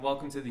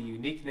Welcome to the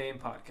Unique Name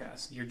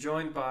Podcast. You're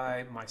joined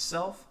by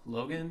myself,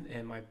 Logan,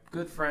 and my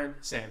good friend,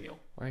 Samuel.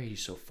 Why are you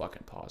so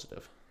fucking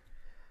positive?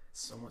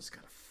 Someone's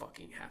gotta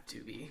fucking have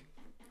to be.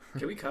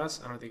 Can we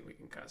cuss? I don't think we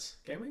can cuss.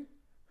 Can we?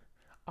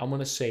 I'm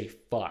gonna say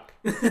fuck.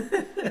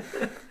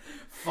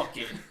 Fuck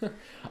it.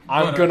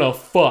 I'm gonna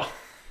fuck.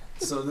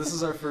 So this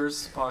is our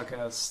first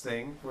podcast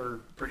thing. We're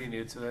pretty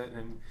new to it,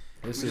 and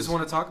we just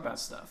want to talk about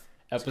stuff.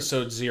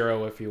 Episode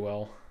 0, if you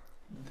will.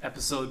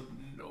 Episode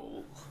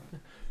no.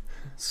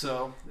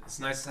 So it's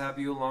nice to have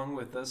you along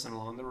with us and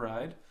along the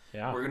ride.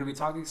 Yeah. We're going to be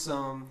talking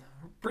some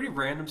pretty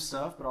random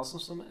stuff, but also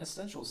some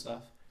essential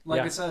stuff.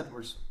 Like I said,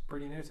 we're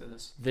pretty new to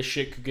this. This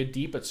shit could get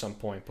deep at some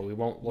point, but we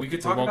won't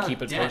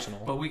keep it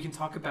personal. But we can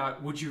talk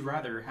about, would you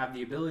rather have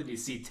the ability to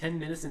see 10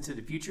 minutes into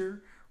the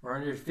future or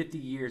under 50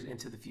 years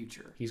into the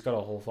future? He's got a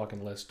whole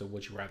fucking list of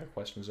would you rather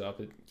questions up.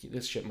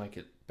 This shit might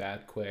get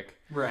bad quick.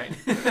 Right.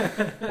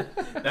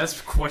 That's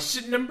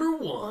question number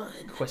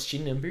 1.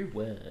 Question number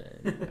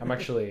 1. I'm going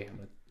to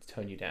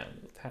tone you down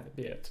a tiny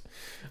bit.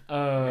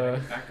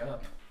 Back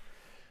up.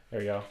 There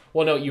you go.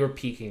 Well, no, you were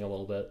peaking a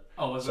little bit.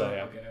 Oh, was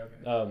that? Yeah.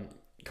 Okay.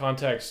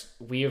 Context,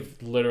 we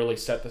have literally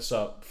set this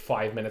up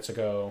 5 minutes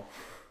ago.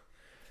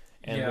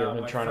 And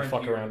we've been trying to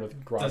fuck around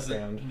with GarageBand.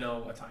 Doesn't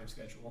know a time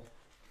schedule.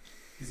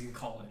 He's in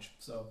college,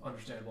 so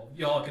understandable.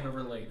 Y'all can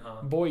relate,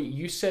 huh? Boy,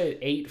 you said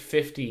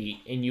 8:50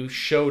 and you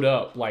showed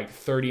up like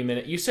 30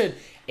 minutes. You said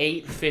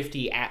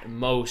 8:50 at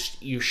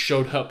most. You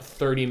showed up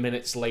 30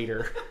 minutes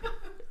later.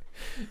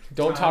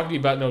 Don't talk to me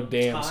about no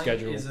damn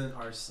schedule. Time isn't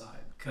our side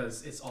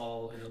because it's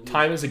all an illusion.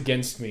 Time is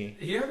against me.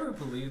 Do you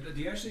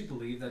actually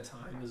believe that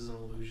time is an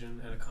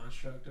illusion and a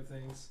construct of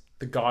things?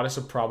 The goddess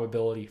of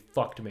probability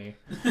fucked me.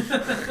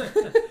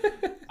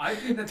 I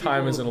think that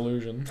time is an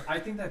illusion. I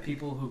think that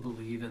people who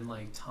believe in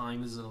like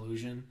time is an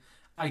illusion,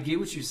 I get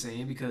what you're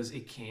saying because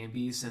it can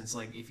be, since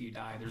like if you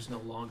die, there's no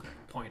longer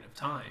a point of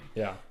time.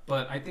 Yeah.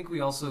 But I think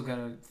we also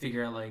gotta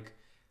figure out like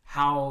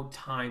how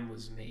time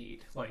was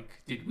made. Like,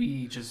 did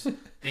we just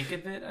think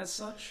of it as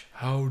such?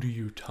 How do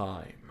you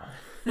time?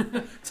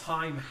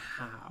 Time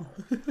how?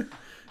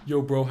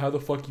 Yo, bro, how the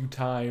fuck you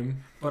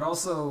time? But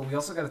also, we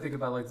also got to think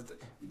about like,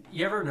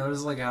 you ever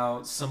notice like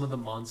how some of the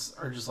months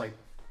are just like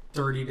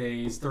 30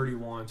 days,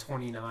 31,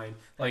 29?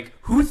 Like,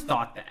 who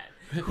thought that?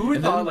 Who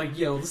thought like,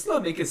 yo, let's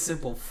not make it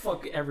simple.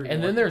 Fuck everyone.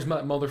 And then there's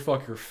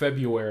motherfucker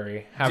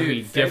February. How to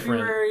be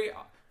different.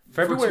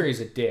 February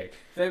is a dick.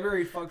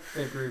 Fuck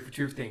February for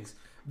 2 things.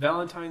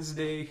 Valentine's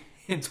Day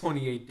and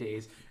 28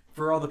 days.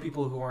 For all the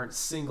people who aren't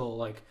single,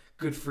 like,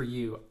 good for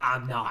you.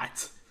 I'm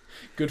not.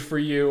 Good for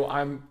you.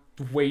 I'm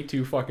way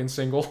too fucking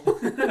single.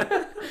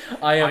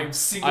 I am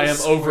single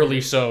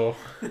overly so.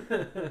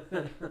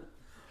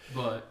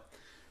 But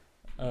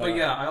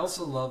yeah, I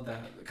also love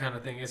that kind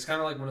of thing. It's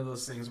kind of like one of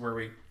those things where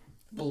we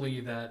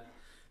believe that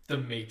the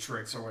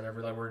Matrix or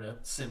whatever, that we're in a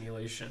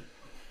simulation.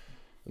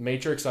 The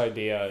Matrix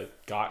idea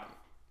got,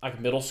 like,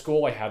 middle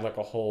school, I had like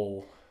a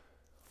whole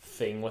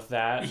thing with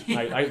that. Yeah.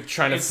 I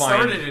trying to it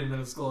find. It started in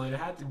middle school. It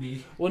had to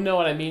be. Well, no,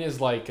 what I mean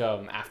is like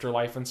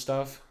afterlife and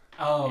stuff.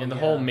 Oh, and the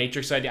whole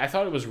Matrix idea. I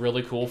thought it was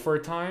really cool for a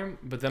time,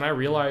 but then I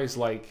realized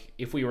like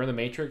if we were in the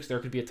Matrix, there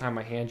could be a time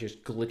my hand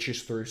just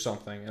glitches through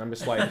something, and I'm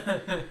just like,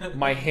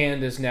 my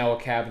hand is now a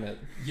cabinet.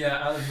 Yeah,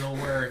 out of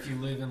nowhere. If you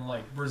live in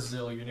like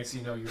Brazil, next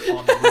thing you know, you're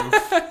on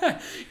the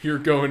roof. You're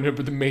going to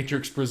the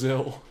Matrix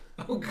Brazil.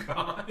 Oh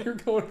God! You're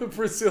going to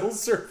Brazil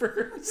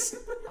servers.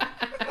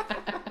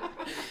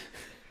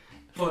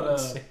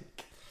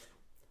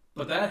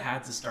 But that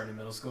had to start in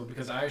middle school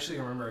because I actually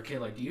remember a kid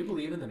like, "Do you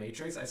believe in the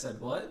Matrix?" I said,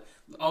 "What?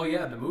 Oh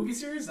yeah, the movie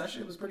series. That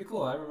shit was pretty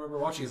cool. I remember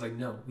watching." He's like,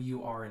 "No,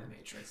 you are in the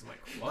Matrix." I'm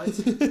like,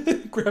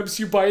 "What?" Grabs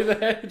you by the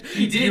head.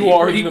 He did.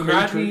 He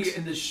grabbed me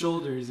in the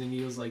shoulders and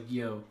he was like,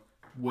 "Yo,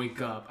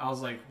 wake up." I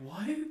was like,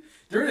 "What?"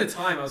 During the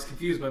time, I was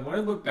confused, but when I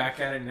look back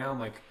at it now, I'm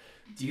like,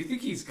 "Do you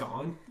think he's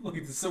gone? Like,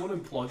 did someone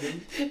unplug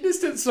him?"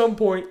 Just at some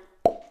point.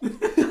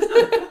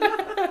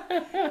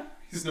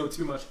 He's know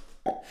too much.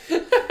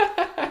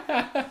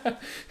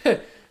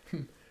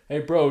 Hey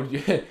bro,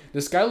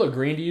 does sky look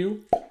green to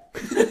you?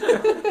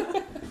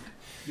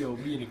 Yo,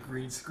 me in a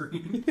green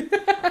screen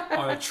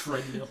on a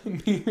treadmill.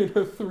 Me in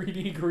a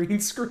 3D green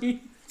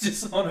screen,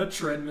 just on a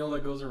treadmill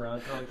that goes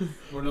around, kind of like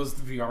one of those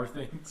VR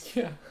things.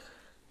 Yeah,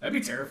 that'd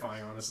be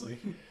terrifying, honestly.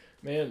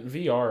 Man,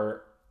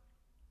 VR.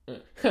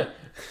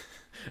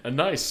 A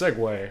nice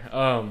segue.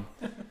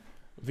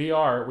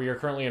 VR. We are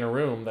currently in a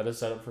room that is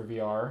set up for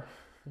VR.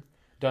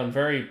 Done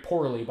very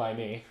poorly by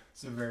me.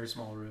 It's a very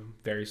small room.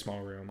 Very small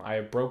room. I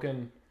have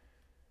broken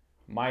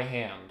my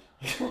hand.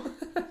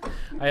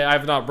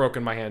 I've not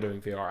broken my hand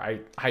doing VR.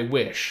 I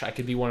wish I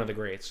could be one of the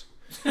greats.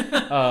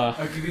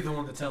 I could be the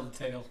one to tell the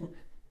tale.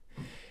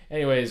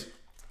 Anyways,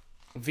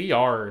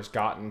 VR has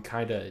gotten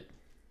kind of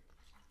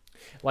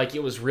like,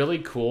 it was really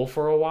cool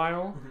for a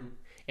while,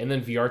 and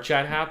then VR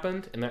chat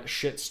happened, and that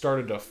shit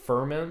started to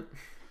ferment.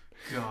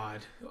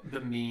 God,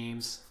 the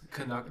memes,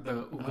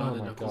 the oh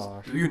my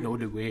gosh. Do you know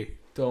the way?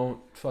 Don't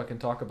fucking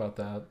talk about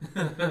that.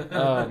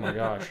 Oh my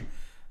gosh.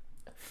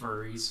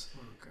 Furries.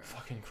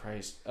 Fucking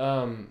Christ.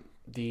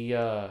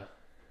 The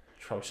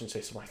probably shouldn't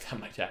say something like that.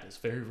 My dad is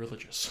very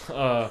religious.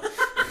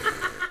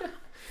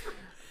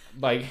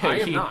 Like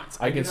I am not.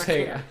 I can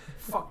say, care.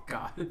 Fuck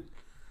God.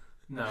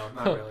 No,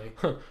 not really.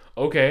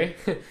 Okay,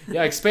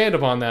 yeah, expand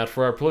upon that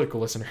for our political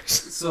listeners.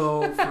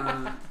 So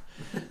for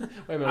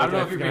Wait a minute, I don't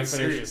know if you're being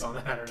serious on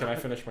that or not. Can I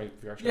finish my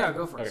VR chat? Yeah,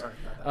 go for it. Okay. Sorry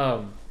about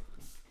that.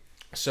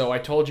 So I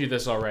told you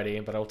this already,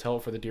 but I'll tell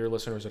it for the dear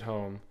listeners at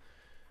home.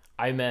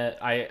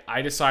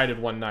 I decided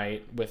one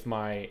night with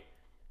my...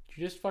 Did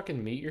you just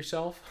fucking mute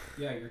yourself?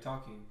 Yeah, you're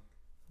talking.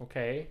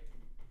 Okay.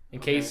 In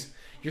case...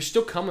 You're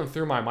still coming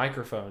through my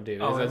microphone,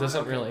 dude. Oh, that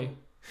doesn't really...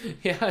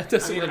 Yeah, it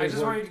doesn't really I just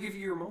work. wanted to give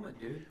you your moment,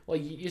 dude. Well,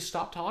 you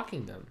stop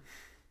talking then.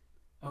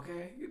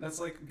 Okay, that's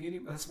like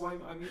muting. That's why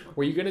I'm muting.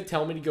 Were you going to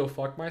tell me to go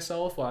fuck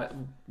myself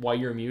while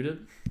you're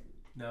muted?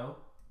 No.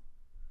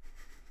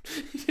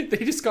 They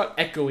just got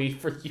echoey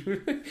for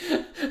you.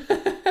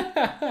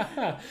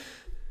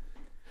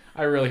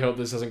 I really hope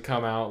this doesn't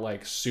come out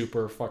like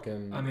super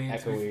fucking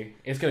echoey.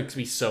 It's going to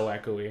be so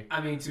echoey.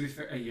 I mean, to be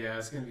fair, yeah,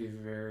 it's going to be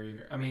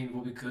very... I mean,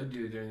 what we could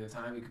do during the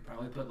time, we could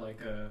probably put like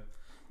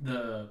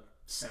the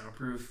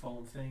soundproof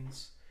foam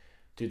things.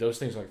 Dude, those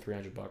things are like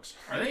 $300.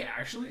 Are they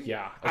actually?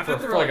 Yeah. I thought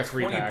they were like a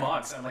 3-pack.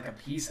 $20 at like a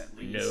piece at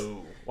least.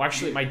 No. Well,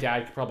 actually, my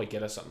dad could probably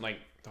get us something like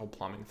the whole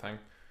plumbing thing.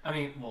 I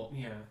mean, well,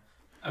 yeah.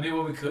 I mean,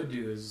 what we could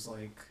do is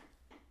like,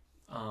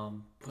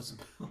 put some,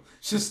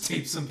 just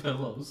tape some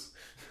pillows.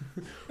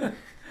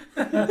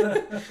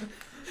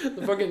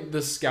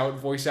 The scout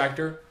voice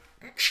actor.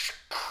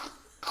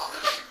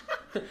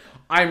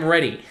 I'm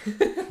ready.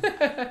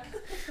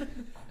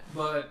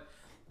 But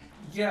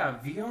yeah,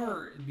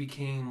 VR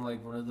became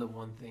like one of the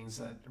things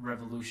that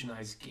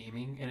revolutionized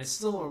gaming, and it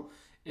still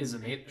is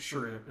amazing.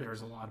 Sure,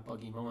 there's a lot of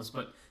buggy moments,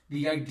 but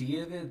the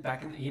idea of it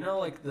back in,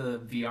 like the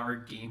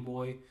VR Game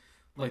Boy,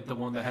 like the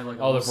one that had like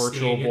the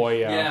Virtual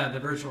Boy, yeah, the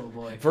Virtual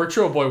Boy.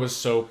 Virtual Boy was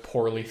so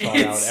poorly thought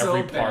out. So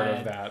Every part bad.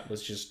 of that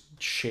was just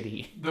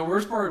shitty. The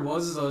worst part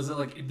was that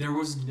like there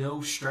was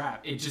no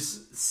strap. It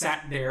just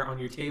sat there on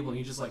your table, and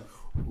you just like,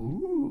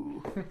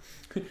 ooh.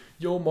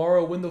 Yo,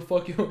 Mario,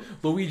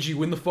 Luigi,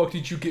 when the fuck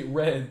did you get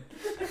red?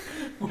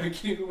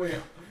 Wait,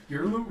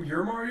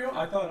 you're Mario?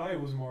 I thought I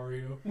was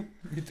Mario.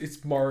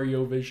 It's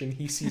Mario Vision.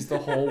 He sees the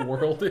whole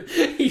world.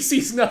 He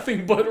sees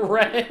nothing but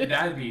red.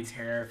 That'd be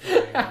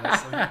terrifying,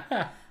 honestly.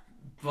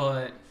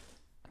 But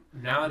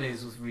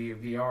nowadays with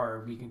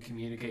VR, we can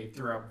communicate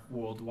throughout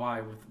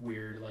worldwide with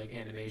weird like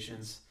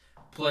animations,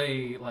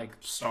 play like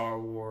Star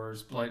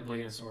Wars, Blade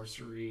and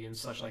Sorcery, and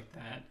such like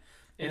that.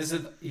 And it's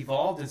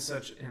evolved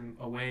in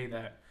a way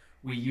that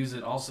we use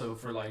it also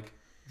for like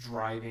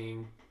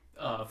driving,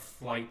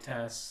 flight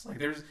tests. Like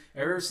have you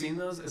ever seen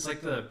those? It's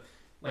like an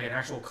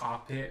actual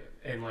cockpit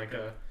and like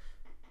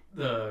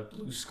the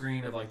blue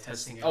screen of like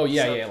testing out. Oh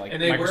yeah, stuff. yeah, like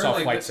and they Microsoft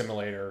wear, Flight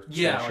Simulator.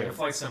 Yeah, like shit. a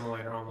flight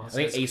simulator almost.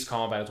 I think Ace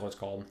Combat is what it's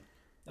called.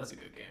 That's a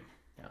good game.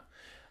 Yeah,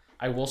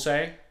 I will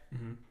say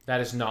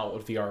that is not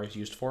what VR is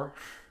used for.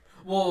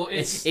 Well,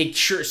 it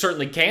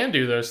certainly can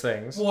do those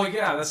things. Well,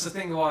 yeah, that's the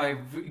thing why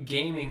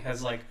gaming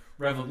has like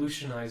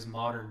revolutionized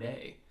modern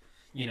day.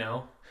 You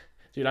know,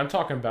 dude, I'm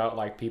talking about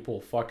like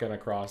people fucking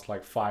across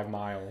like 5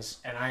 miles,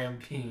 and I am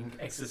being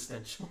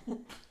existential.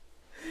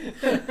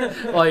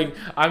 Like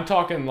I'm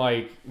talking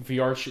like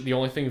VR. The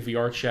only thing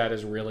VR chat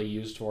is really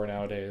used for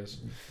nowadays.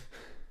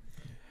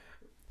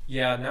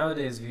 Yeah,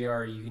 nowadays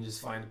VR, you can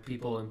just find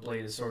people in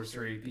Blade of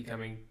Sorcery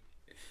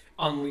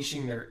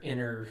unleashing their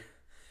inner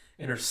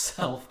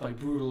self by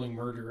brutally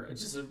murder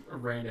just a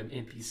random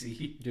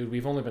NPC. Dude,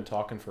 we've only been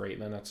talking for 8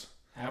 minutes.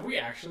 Have we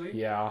actually?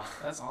 Yeah.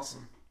 That's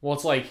awesome. Well,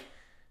 it's like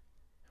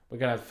we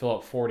gotta fill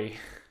up 40.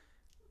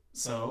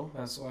 So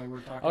that's why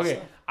we're talking.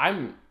 Okay,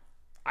 stuff.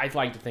 I'd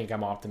like to think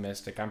I'm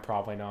optimistic. I'm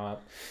probably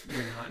not.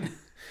 You're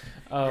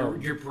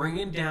not. You're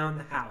bringing down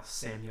the house,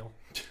 Samuel.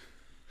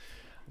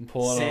 I'm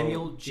pulling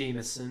Samuel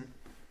Jameson.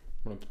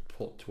 I'm gonna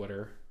pull up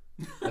Twitter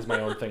as my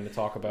own thing to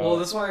talk about. Well,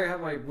 that's why I have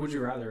my Would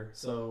You Rather.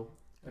 So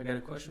I got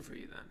a question for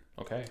you then.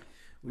 Okay.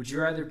 Would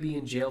you rather be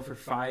in jail for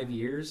 5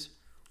 years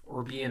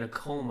or be in a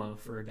coma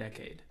for a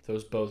decade?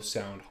 Those both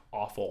sound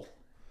awful.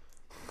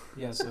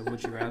 Yeah, so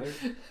would you rather?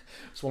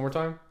 So one more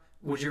time.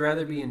 Would you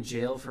rather be in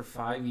jail for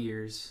 5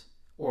 years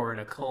or in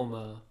a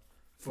coma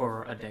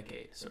for a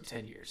decade? So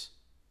 10 years.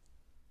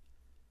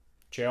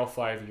 Jail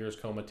 5 years,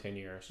 coma 10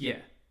 years. Yeah.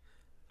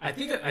 I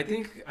think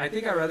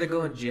I'd rather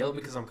go in jail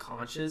because I'm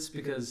conscious,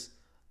 because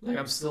like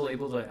I'm still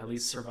able to at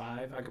least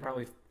survive. I could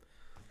probably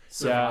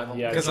survive.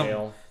 Yeah, because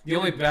jail. The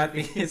only bad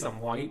thing is I'm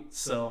white,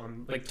 so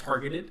I'm like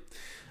targeted.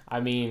 I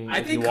mean,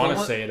 if you want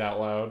to say it out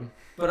loud.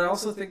 But I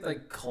also think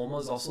like coma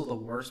is also the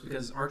worst,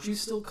 because aren't you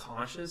still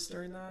conscious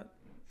during that?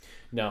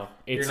 No,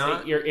 it's You're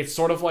not? it's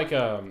sort of like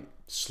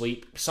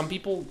sleep. Some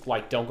people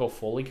like don't go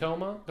fully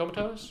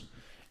comatose,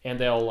 and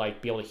they'll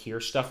like be able to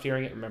hear stuff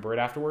during it, remember it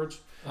afterwards.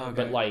 Okay.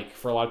 But like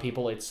for a lot of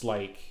people, it's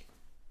like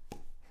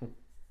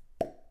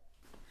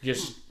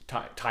just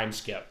time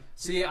skip.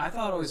 See, I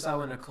always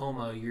thought in a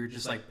coma you're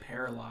just like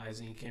paralyzed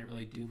and you can't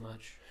really do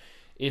much.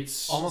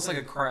 It's almost like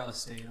a cryo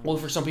state. Well,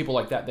 for some people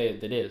like that,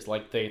 it is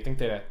like they think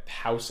they had a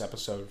House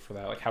episode for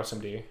that, like House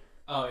MD.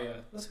 Oh yeah,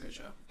 that's a good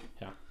show.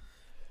 Yeah.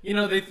 You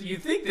know, you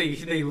think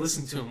they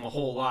listen to him a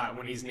whole lot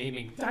when he's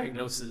naming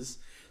diagnoses.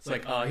 It's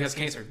like, he has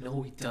cancer.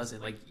 No, he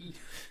doesn't. Like,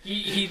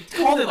 he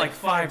called it like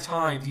 5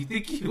 times. You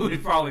think he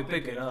would probably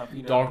pick it up,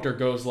 you know? Doctor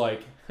goes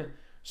like,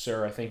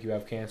 sir, I think you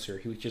have cancer.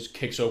 He just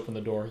kicks open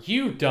the door.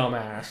 You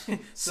dumbass.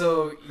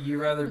 So,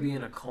 you rather be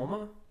in a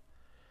coma?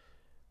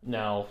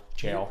 No,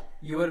 jail.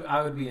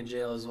 I would be in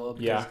jail as well.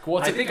 Yeah.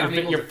 Well, I think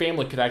your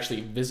family could actually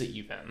visit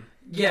you then.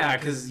 Yeah,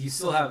 because you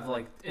still have,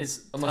 like...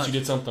 Unless you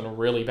did something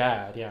really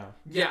bad, yeah.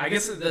 Yeah, I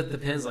guess that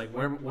depends. Like,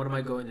 what am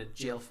I going to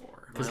jail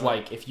for? Because,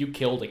 like, if you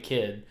killed a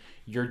kid...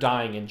 You're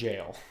dying in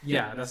jail.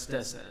 Yeah, that's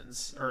death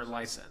sentence. Or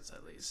life sentence,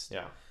 at least.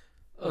 Yeah.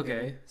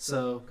 Okay,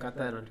 so got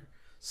that under.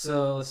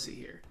 So, let's see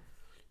here.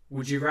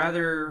 Would you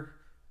rather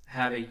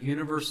have a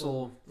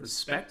universal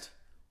respect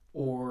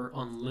or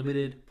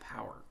unlimited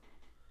power?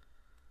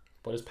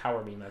 What does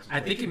power mean? I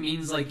think it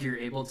means, like, you're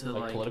able to,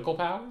 like... political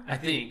power? I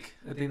think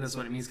that's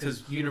what it means,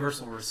 because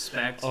universal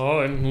respect...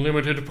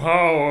 Unlimited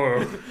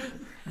power!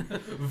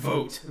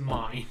 Vote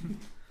mine.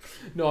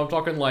 No, I'm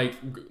talking,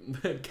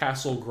 like,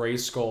 Castle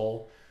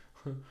Grayskull.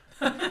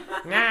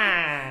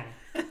 Nah,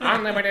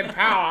 unlimited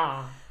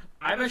power.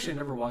 I've actually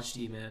never watched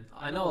He-Man.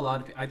 I know a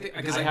lot of people. I think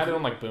because I had it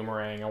on like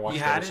Boomerang. I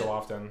watched it so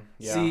often.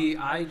 Yeah. See,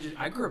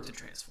 I grew up to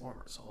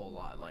Transformers a whole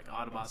lot, like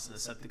Autobots and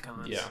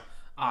Decepticons. Yeah.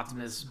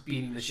 Optimus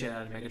beating the shit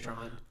out of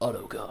Megatron.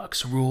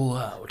 Autogox rule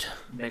out.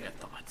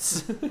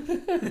 Megathoughts.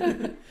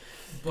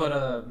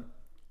 But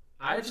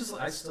I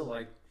still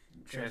like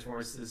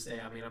Transformers to this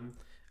day. I mean,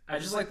 I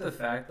just like the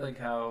fact like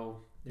how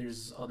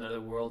there's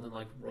another world and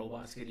like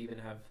robots could even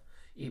have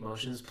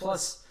emotions.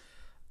 Plus,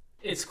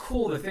 it's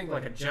cool to think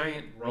like a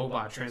giant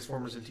robot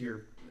transforms into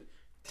your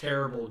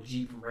terrible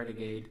Jeep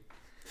Renegade.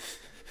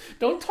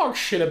 Don't talk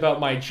shit about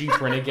my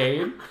Jeep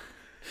Renegade.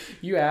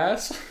 You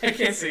ass. I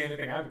can't say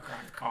anything. I have a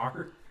cracked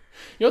car.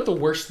 You know what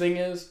the worst thing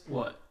is?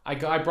 What?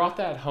 I brought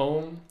that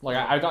home. Like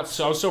I was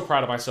so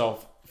proud of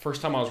myself.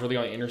 First time I was really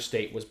on the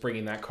interstate was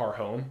bringing that car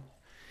home,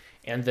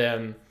 and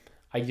then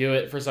I do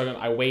it for a second.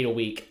 I wait a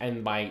week,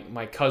 and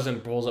my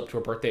cousin rolls up to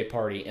a birthday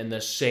party in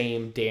the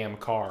same damn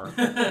car.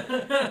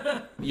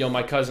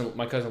 My cousin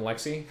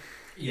Lexi.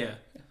 Yeah.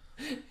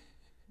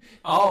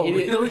 Oh,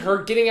 really?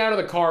 Her getting out of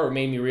the car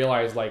made me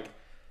realize like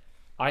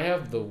I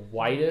have the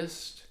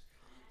whitest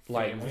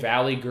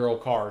Valley Girl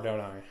car, don't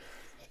I?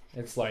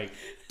 It's like,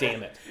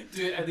 damn it.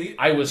 Dude,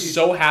 I was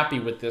so happy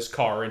with this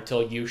car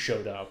until you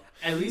showed up.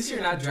 At least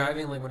you're not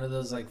driving like one of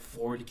those like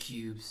Ford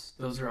Cubes.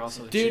 Those are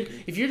also Dude,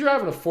 chicken. if you're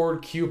driving a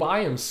Ford Cube, I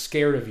am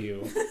scared of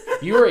you.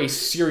 You are a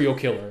serial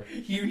killer.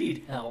 You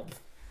need help.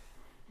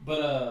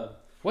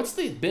 But what's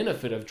the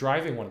benefit of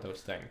driving one of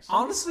those things?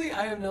 Honestly,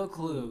 I have no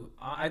clue.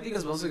 I think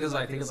it's mostly because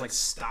I think it's like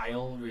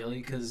style, really,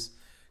 because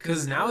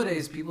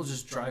nowadays people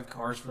just drive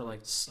cars for like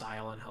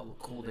style and how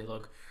cool they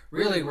look.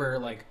 Really, where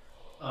like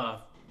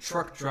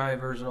truck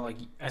drivers or like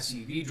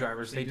SUV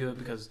drivers, they do it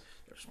because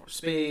there's more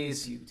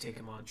space. You take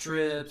them on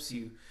trips.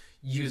 You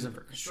use them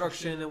for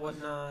construction and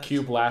whatnot.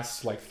 Cube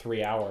lasts like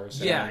 3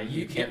 hours. Yeah,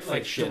 you get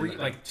like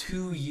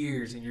 2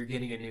 years and you're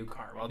getting a new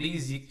car. While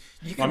these you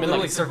can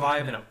literally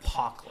survive an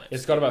apocalypse.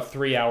 It's got about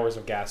 3 hours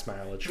of gas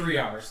mileage. 3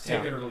 hours,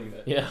 take it or leave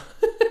it. Yeah.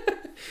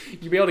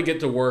 You'll be able to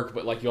get to work,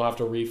 but like you'll have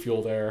to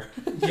refuel there.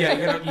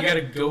 Yeah, you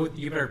gotta go.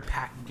 You better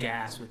pack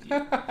gas with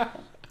you.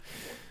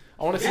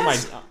 I want to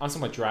see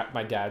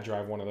my dad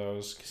drive one of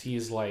those because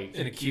he's like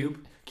in a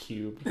cube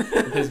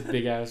with his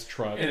big ass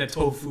truck in a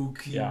tofu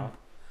cube. Yeah,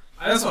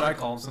 that's what I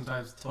call them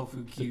sometimes.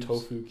 Tofu cubes. The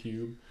tofu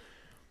cube.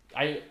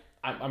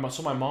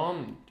 So my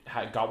mom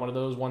got one of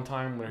those one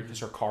time when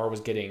her car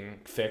was getting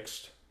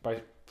fixed for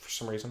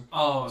some reason.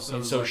 Oh,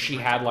 so she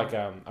had like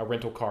a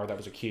rental car that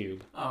was a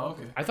cube. Oh,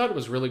 okay. I thought it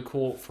was really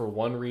cool for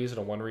one reason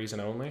and one reason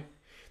only.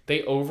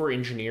 They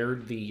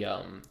over-engineered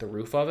the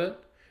roof of it.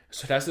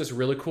 So it has this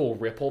really cool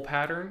ripple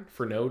pattern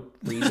for no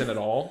reason at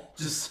all.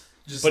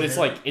 But it's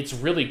like it's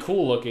really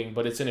cool looking,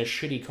 but it's in a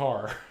shitty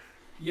car.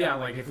 Yeah,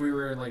 like if we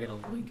were like in a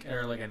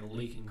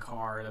leaking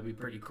car, that'd be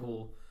pretty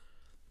cool.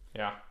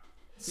 Yeah.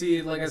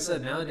 See, like I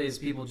said, nowadays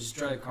people just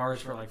drive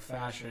cars for like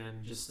fashion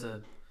and just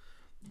to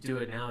do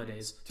it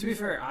nowadays. To be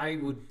fair,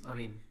 I'm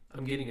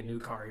getting a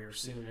new car here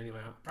soon anyway.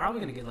 I'm probably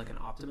gonna get like an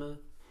Optima.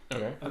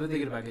 Okay. I've been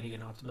thinking about getting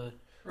an Optima.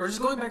 Or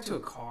just going back to a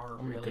car.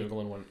 I'm really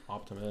Googling what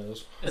Optima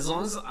is. As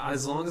long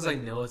as I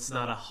know it's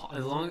not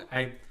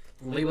I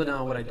label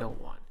down what I don't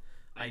want.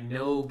 I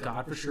know,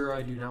 God for sure,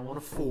 I do not want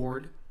a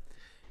Ford,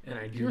 and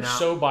I do You're not. You're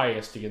so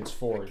biased against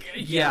Ford.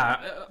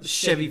 Yeah,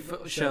 Chevy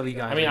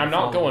guy. I mean, I'm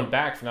not going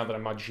back for now that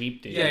I'm not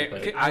Jeep dude. Yeah,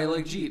 okay, I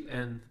like Jeep,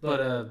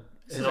 but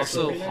it's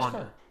also Honda.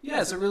 Nice. Yeah,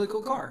 it's a really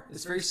cool car.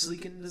 It's very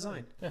sleek in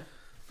design. Yeah.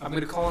 I'm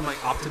gonna call it my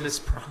Optimus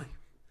Prime.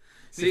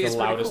 See, it's the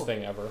loudest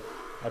thing ever.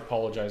 I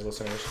apologize,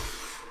 listeners.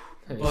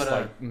 It's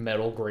like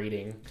metal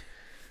grating.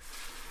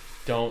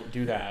 Don't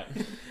do that.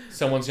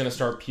 Someone's gonna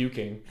start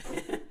puking.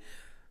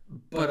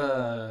 But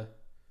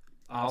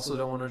I also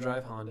don't want to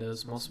drive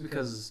Hondas, mostly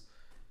because,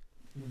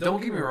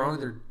 don't get me wrong,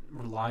 they're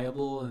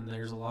reliable and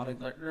there's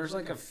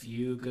a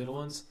few good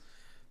ones.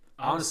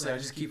 Honestly, I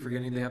just keep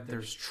forgetting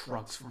there's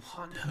trucks from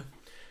Honda.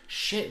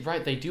 Shit,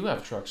 right? They do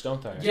have trucks,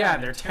 don't they? Yeah,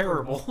 they're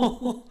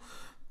terrible.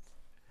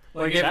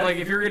 If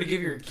you're gonna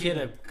give your kid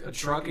a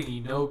truck and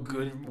you know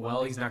good and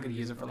well he's not gonna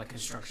use it for like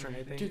construction or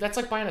anything. Dude, that's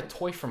like buying a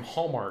toy from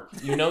Hallmark.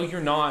 You know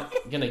you're not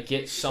gonna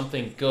get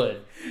something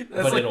good,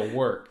 but like, it'll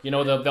work. You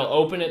know they'll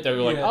open it. They're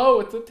like,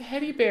 oh, it's a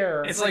teddy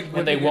bear. It's like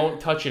and they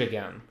won't touch it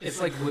again. It's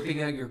like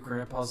whipping out your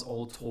grandpa's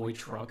old toy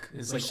truck.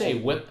 It's like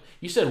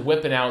You said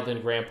whipping out,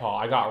 then Grandpa.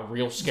 I got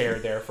real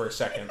scared there for a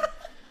second.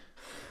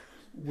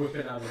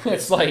 Whipping out.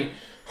 It's like,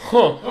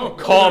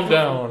 calm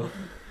down.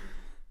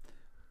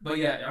 But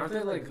yeah, aren't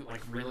they like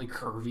really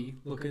curvy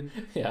looking?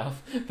 Yeah,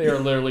 they are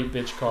literally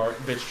bitch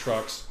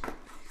trucks.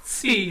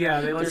 See,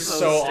 yeah, they're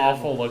so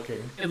awful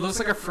looking. It looks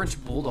like a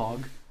French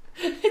bulldog.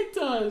 It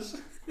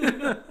does.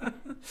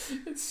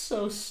 It's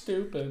so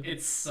stupid.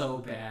 It's so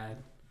bad.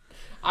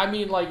 I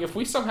mean, like, if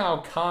we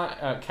somehow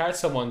catch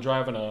someone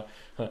driving a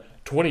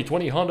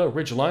 2020 Honda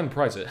Ridgeline,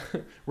 price it.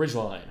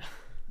 Ridgeline.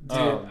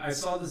 Dude, I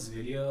saw this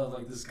video of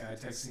like this guy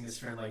texting his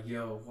friend like,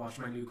 "Yo, watch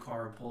my new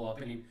car and pull up,"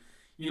 and he.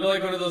 You know,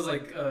 like one of those,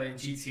 like, in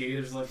GTA,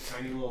 there's, like,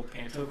 tiny little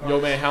panto cars? Yo,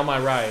 man, how my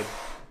ride?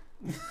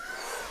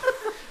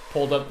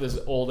 Pulled up this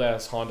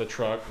old-ass Honda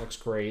truck. Looks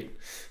great.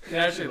 It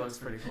actually looks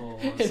pretty cool,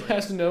 honestly. It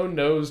has no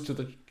nose to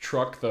the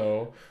truck,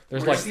 though.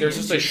 There's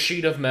just a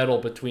sheet of metal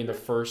between the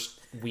first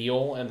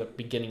wheel and the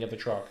beginning of the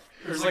truck.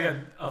 There's, like,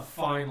 a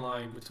fine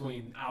line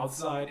between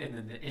outside and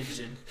then the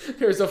engine.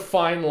 There's a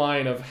fine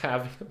line of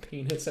having a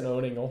penis and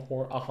owning a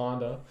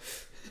Honda.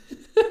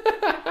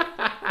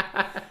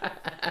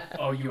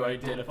 Oh, you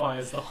identify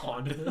as the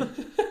Honda?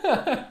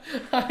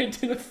 I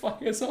identify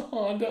as a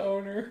Honda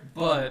owner.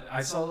 But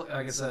I saw,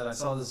 like I said, I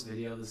saw this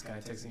video of this guy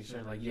texting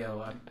Sharon like,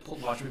 "Yo,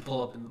 watch me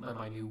pull up in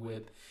my new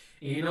whip."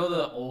 And you know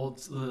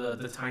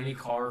the tiny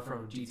car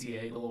from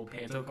GTA, the little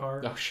panto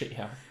car? Oh shit,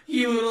 yeah.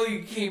 He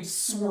literally came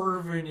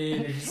swerving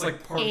in and just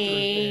like parked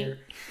right there.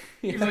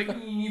 He's like,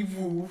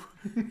 "Evil."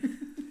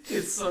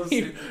 It's so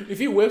stupid. If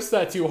he whips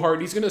that too hard,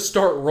 he's gonna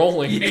start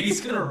rolling. Yeah, he's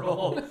gonna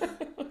roll.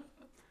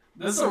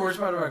 That's the worst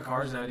part about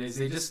cars nowadays.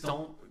 They just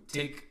don't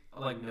take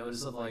like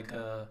notice of like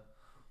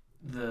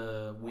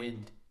the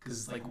wind,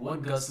 because like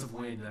one gust of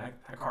wind,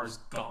 that car's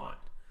gone.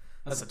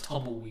 That's a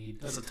tumbleweed.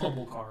 That's a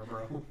tumble car,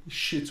 bro.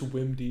 Shit's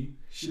windy.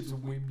 Shit's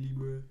windy,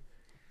 bro.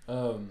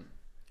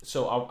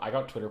 So I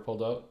got Twitter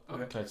pulled up.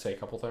 Okay. Can I say a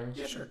couple things?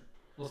 Yeah, sure.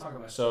 We'll talk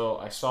about it. So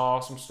I saw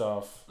some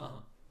stuff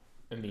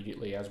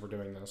immediately as we're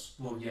doing this.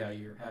 Well, yeah,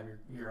 your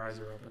eyes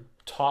are open.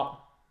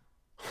 Top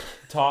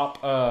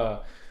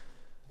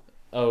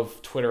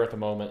of Twitter at the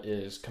moment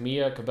is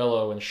Camila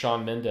Cabello and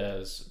Shawn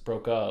Mendes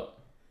broke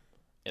up,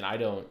 and I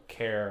don't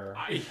care.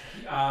 I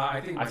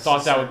think I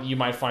thought that you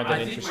might find that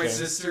interesting. I think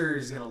my sister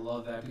is gonna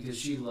love that because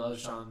she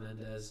loves Shawn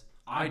Mendes.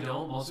 I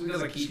don't, mostly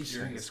because I keep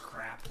hearing his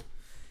crap.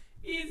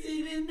 Is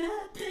it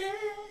not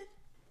bad?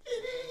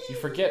 You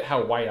forget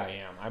how white I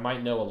am. I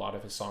might know a lot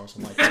of his songs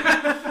and like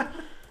that.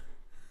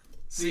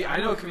 See, I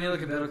know Camila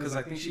Cabello because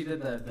I think she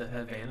did the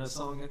Havana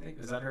song. I think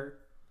is that her.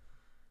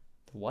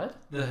 What?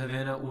 The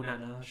Havana Una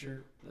Na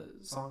shirt, the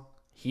song.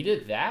 He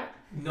did that?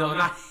 No,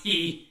 not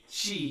he.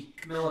 She.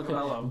 Camila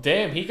Cabello.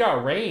 Damn, he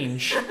got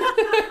range.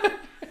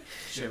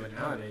 Shit, but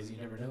nowadays you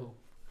never know.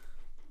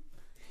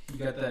 You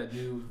got that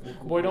new.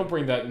 Boy, don't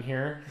bring that in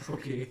here.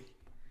 Okay.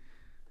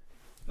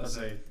 I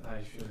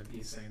shouldn't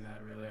be saying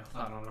that really. I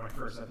thought on my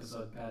first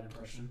episode, bad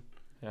impression.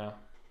 Yeah.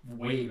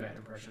 Way bad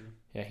impression.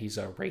 Yeah, he's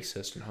a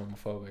racist and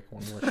homophobic. I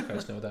want to let you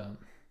guys know that.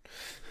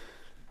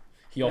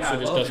 He also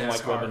just doesn't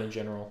like women in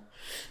general.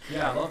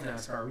 Yeah, I love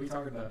NASCAR. What are you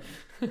talking about?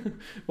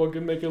 One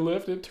can make a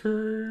left and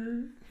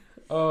turn.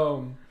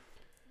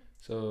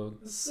 So.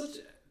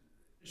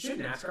 Should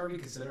NASCAR be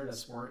considered a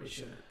sport? It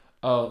shouldn't.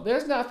 Oh,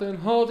 there's nothing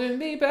holding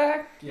me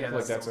back. Yeah,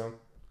 like that song.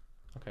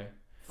 Okay.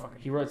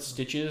 He wrote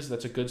Stitches.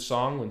 That's a good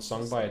song when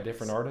sung by a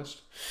different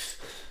artist.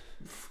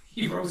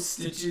 He wrote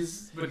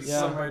Stitches, but he's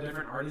sung by a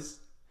different artist.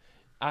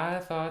 I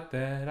thought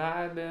that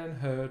I'd been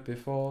hurt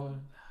before,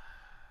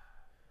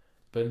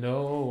 but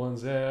no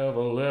one's ever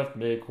left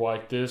me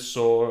quite this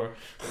sore.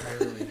 I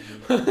really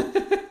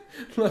do.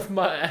 Left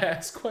my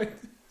ass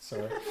quite this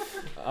sore.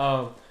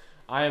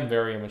 I am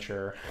very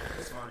immature.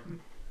 It's fine.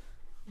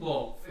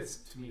 Well,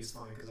 to me it's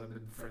fine because I've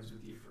been friends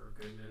with you for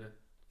a good minute.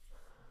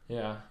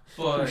 Yeah,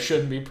 but you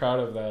shouldn't be proud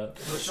of that.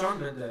 But Shawn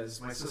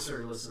Mendes, my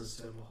sister listens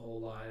to him a whole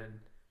lot, and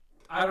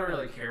I don't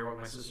really care what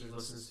my sister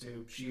listens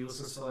to. She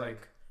listens to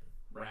like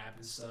rap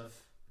and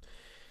stuff.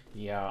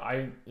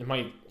 Yeah,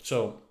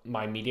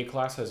 my media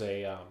class has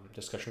a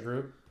discussion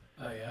group.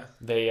 Oh yeah.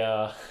 They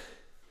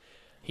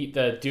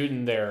the dude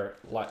in there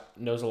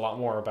knows a lot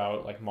more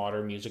about like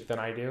modern music than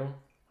I do.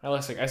 I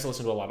still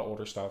listen to a lot of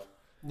older stuff.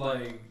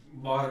 Like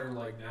modern,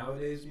 like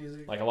nowadays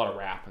music. Like a lot of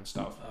rap and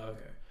stuff. Oh,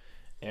 okay.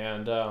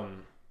 And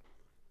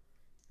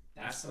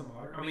that's the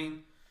modern. I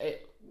mean,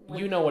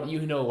 you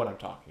know what I'm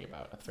talking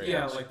about. At the very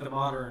least. Like the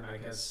modern, I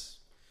guess.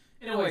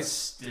 In a way,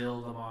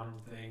 still the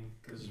modern thing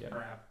because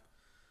rap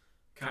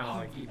kind of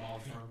like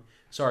evolved from.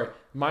 Sorry,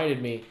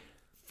 reminded me.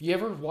 Have you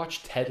ever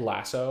watched Ted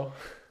Lasso?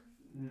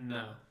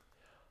 No.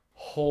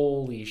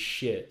 Holy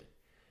shit!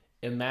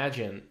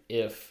 Imagine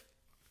if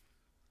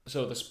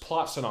So this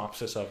plot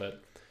synopsis of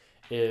it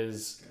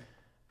is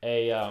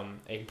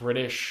a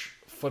British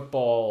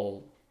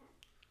football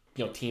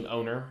team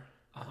owner,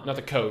 not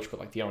the coach, but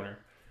like the owner.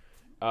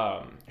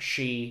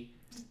 She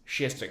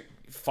has to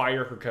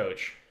fire her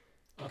coach.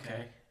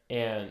 Okay.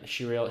 And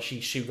she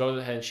goes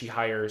ahead and she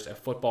hires a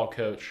football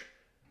coach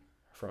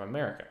from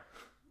America.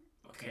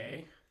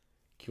 Okay.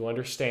 You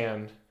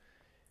understand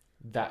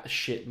that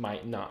shit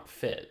might not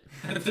fit.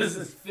 That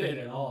doesn't fit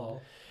at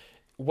all.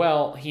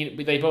 Well,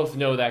 they both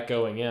know that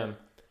going in.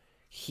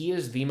 He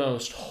is the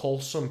most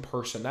wholesome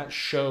person. That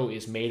show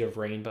is made of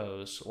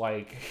rainbows.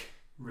 Like,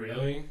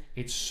 really?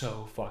 It's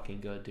so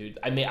fucking good, dude.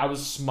 I mean, I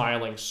was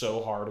smiling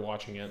so hard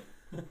watching it.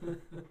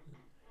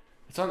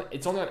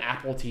 It's only on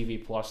Apple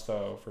TV Plus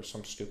though, for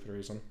some stupid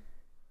reason.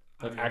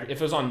 Like,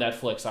 if it was on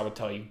Netflix, I would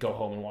tell you go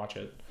home and watch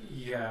it.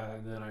 Yeah,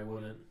 then I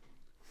wouldn't.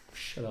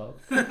 Shut up.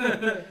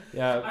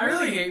 Yeah, I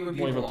really hate when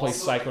people won't even play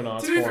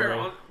Psychonauts to be for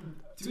fair, me.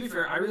 To be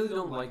fair, I really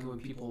don't like it when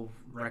people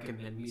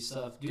recommend me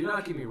stuff. Do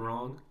not get me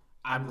wrong.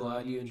 I'm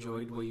glad you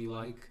enjoyed what you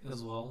like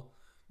as well.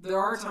 There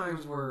are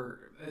times where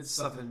it's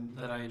something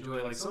that I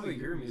enjoy, like some of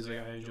your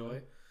music I enjoy.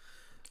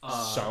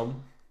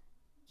 Some.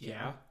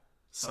 Yeah,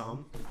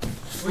 some.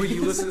 When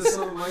you listen to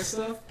some of my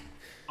stuff,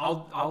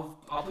 I'll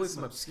play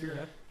some obscure.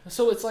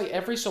 So it's like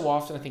every so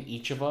often, I think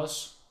each of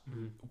us,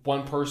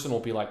 one person will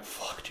be like,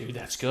 "Fuck, dude,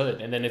 that's good,"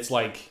 and then it's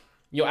like,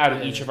 out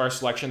of each of our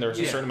selection, there's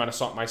a certain amount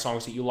of my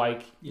songs that you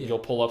like. Yeah. You'll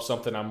pull up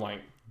something. I'm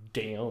like,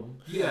 damn.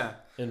 Yeah.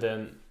 And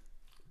then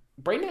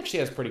Brayden actually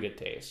has pretty good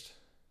taste.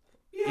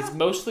 Yeah. It's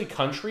mostly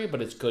country,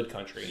 but it's good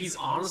country. He's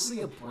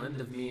honestly a blend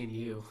of me and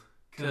you,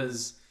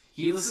 because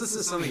he listens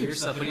to some of your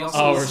stuff, but he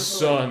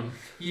also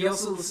he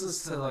also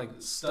listens to like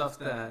stuff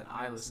that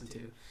I listen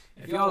to.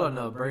 If y'all don't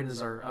know, Brayden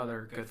is our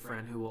other good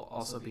friend who will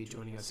also be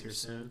joining us here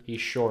soon.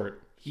 He's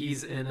short.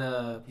 He's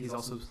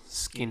also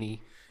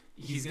skinny.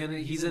 He's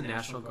in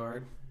National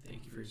Guard.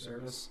 Thank you for your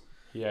service.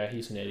 Yeah,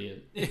 he's an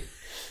idiot.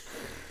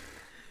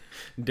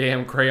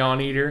 Damn crayon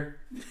eater.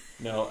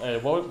 No,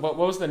 what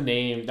was the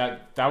name?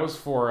 That was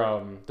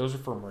for those are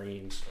for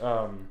Marines.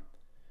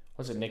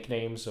 What's it,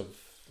 nicknames of?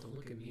 Don't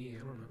look at me. I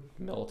don't know.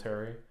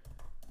 Military.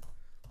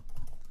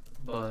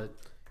 But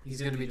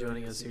he's going to be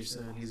joining us here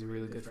soon. He's a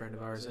really good friend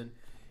of ours, and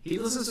he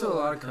listens to a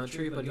lot of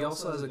country, but he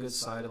also has a good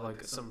side of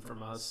like some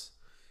from us,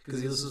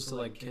 because he listens to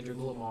like Kendrick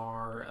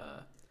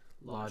Lamar,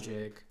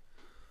 Logic.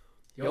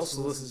 He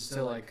also listens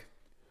to like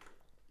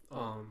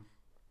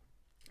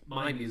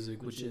my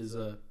music, which is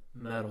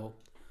metal.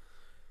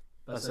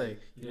 I say,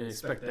 you didn't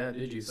expect that,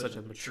 did you? Such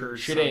a mature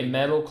shit ain't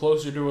metal,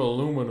 closer to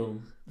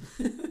aluminum.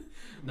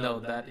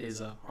 No, that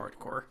is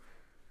hardcore.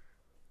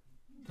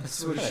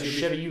 That's what kind of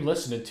shit are you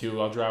listening to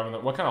while driving?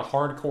 What kind of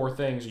hardcore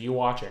things are you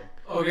watching?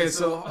 Okay,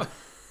 so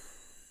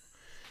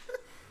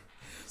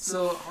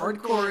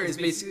hardcore is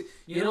basically,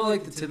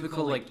 like the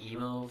typical like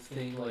emo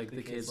thing, like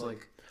the kids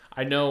like.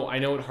 I know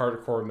what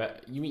hardcore.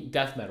 You mean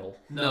death metal?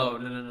 No.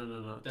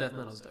 Death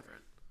metal is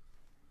different.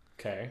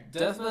 Okay.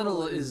 Death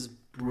metal is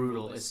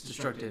brutal. It's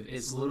destructive.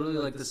 It's literally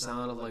like the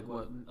sound of like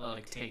what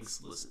like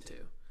tanks listen to.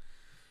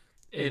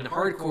 And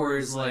hardcore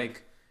is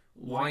like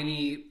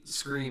whiny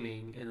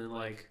screaming and then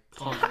like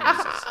punk music.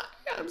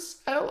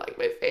 I don't like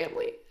my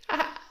family.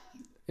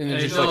 And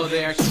then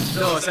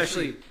it's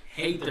actually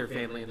hate their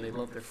family and they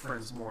love their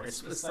friends more.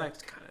 It's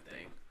that kind of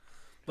thing.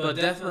 But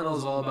death metal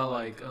is all about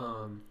like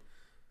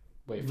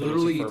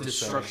literally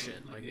destruction.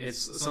 Like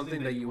it's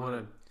something that you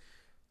want to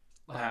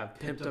have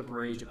pimped up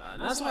rage about,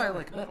 and that's why I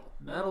like metal.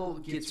 Metal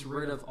gets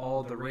rid of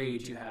all the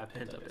rage you have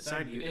pent up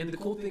inside you. And the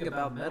cool thing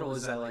about metal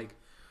is that like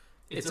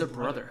it's a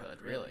brotherhood,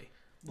 really.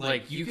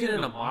 Like you get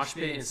in a mosh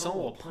pit and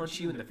someone will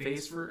punch you in the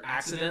face for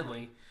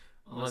accidentally,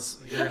 unless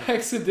you're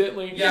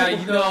accidentally. Yeah,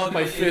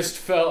 my fist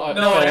fell. It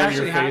fell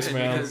actually in your face,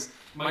 happened man. because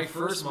my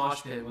first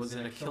mosh pit was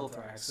in a Kill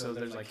Thrax. So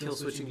there's like Kill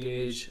Switch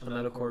Engage, a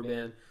metalcore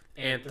band.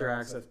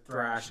 Anthrax, a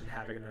thrash, and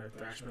Havoc, another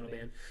thrash metal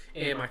band.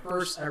 And my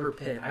first ever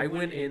pit, I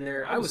went in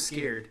there, I was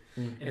scared.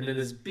 And then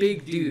this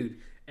big dude,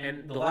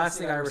 and the last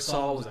thing I ever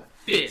saw was a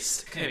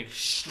fist coming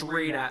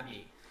straight at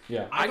me.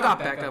 Yeah. I got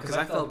back up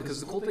because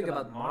the cool thing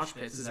about mosh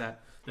pits is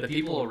that the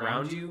people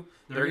around you,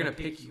 they're going to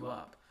pick you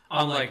up.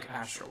 Unlike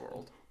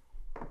Astroworld.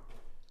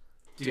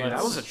 Dude,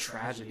 that was a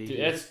tragedy. Dude,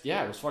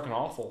 it was fucking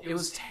awful. It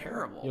was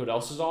terrible. You know what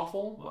else is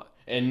awful? What?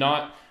 And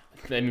not,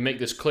 let me make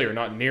this clear,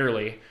 not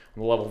nearly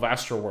on the level of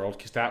Astroworld,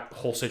 because that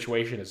whole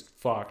situation is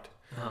fucked.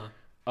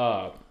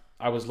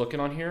 I was looking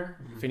on here.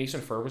 Phineas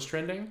and Ferb was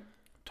trending.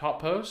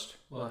 Top post.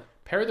 What?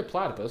 Perry the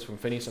Platypus from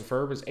Phineas and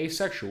Ferb is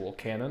asexual,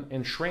 canon,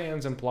 and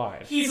trans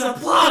implied. He's a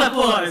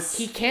platypus!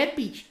 He can't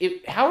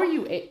be... How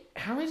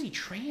is he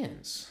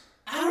trans?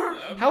 I don't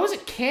know. How is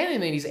it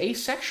canon that he's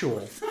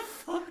asexual?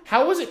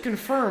 How was it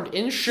confirmed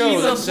in show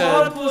He's that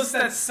a platypus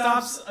that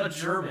stops a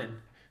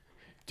German.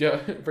 Yeah,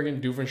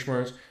 freaking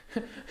Doofenshmirtz.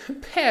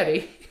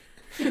 Patty,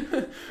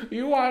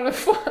 you want to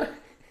fuck?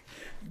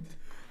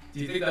 Do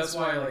you think that's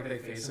why like they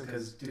face him,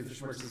 because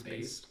Doofenshmirtz is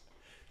based?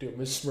 Dude,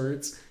 Miss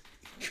Schmertz,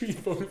 he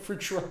voted for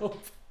Trump.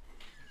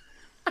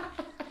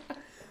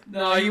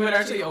 No, he would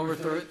actually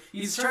overthrow it.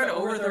 He's trying to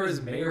overthrow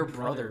his mayor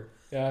brother.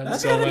 Yeah,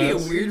 that's gotta be a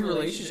weird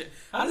relationship.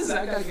 How does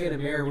that guy get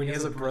married when he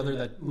has a brother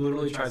that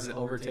literally tries to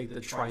overtake the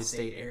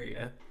tri-state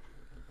area?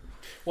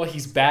 Well,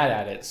 he's bad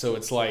at it, so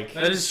it's like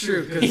That is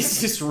true.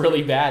 He's just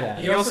really bad at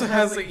it. He also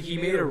has he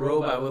made a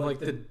robot with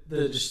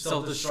the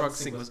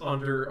self-destruct thing was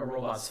under a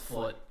robot's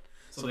foot,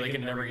 so they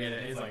can never get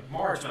it. He's like,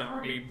 March,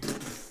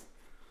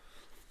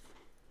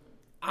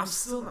 I'm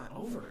still not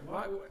over it.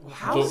 Why?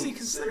 How is he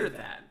considered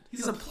that?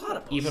 He's a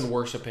platypus. Even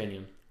worse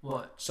opinion.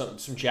 What? Some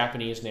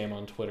Japanese name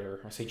on Twitter.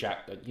 I say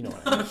you know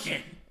what I mean.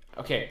 Okay.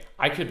 Okay,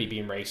 I could be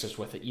being racist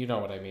with it. You know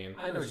what I mean.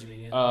 I know what you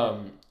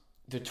mean.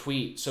 The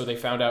tweet. So they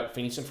found out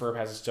Phineas and Ferb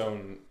has its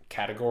own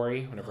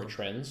category whenever it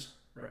trends.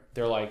 Right.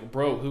 They're like,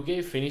 bro, who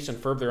gave Phineas and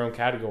Ferb their own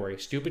category?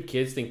 Stupid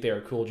kids think they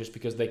are cool just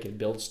because they can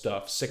build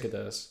stuff. Sick of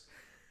this.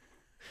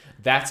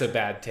 That's a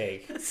bad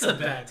take. That's a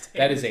bad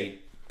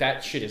take.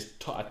 That shit is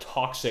a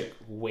toxic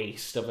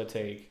waste of a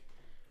take.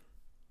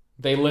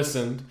 They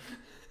listened.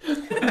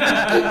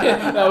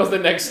 That was the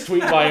next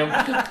tweet by him.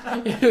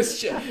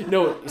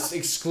 It's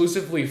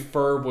exclusively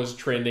Ferb was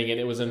trending, and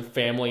it was in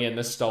family and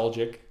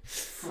nostalgic.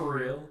 For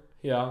real?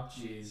 Yeah.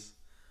 Jeez.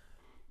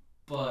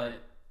 But,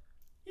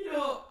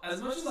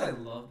 as much as I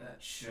love that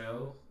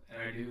show,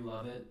 and I do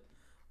love it,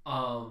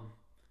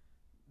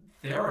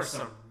 there are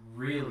some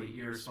really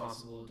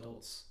irresponsible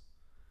adults.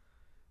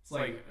 It's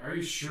like, are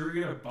you sure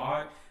you're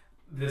gonna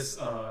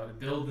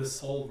build this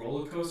whole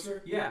roller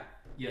coaster? Yeah.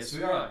 Yes,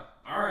 we are.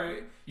 All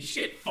right. You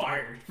should get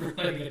fired for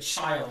letting a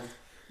child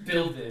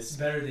build this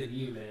better than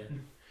you,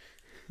 man.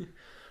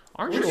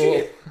 I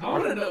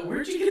want to know,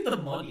 where'd you get the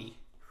money?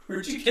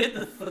 Where'd you get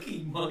the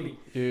fucking money?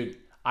 Dude,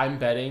 I'm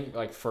betting,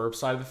 Ferb's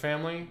side of the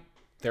family,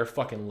 they're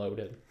fucking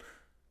loaded.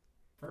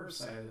 Ferb's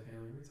side of the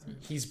family?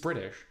 He's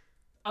British.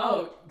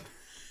 Oh.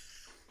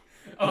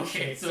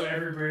 Okay, so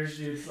every British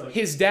dude's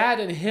His dad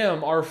and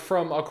him are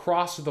from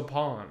across the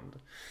pond.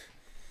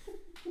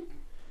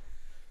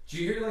 Do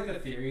you hear the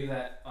theory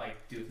that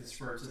Doofus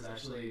Ferb is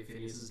actually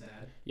Phineas's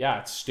dad? Yeah,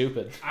 it's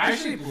stupid. I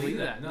actually believe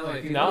that. No,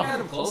 if you look at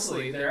them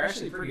closely, they're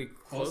actually pretty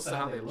close to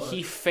how they look.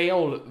 He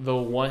failed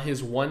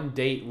his one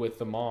date with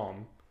the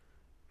mom.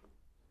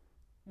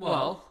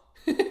 Well,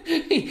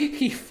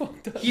 he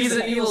fucked up. He's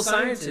an evil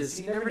scientist.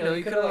 You never know.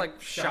 He could have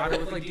shot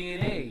it with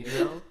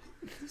DNA.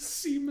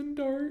 Semen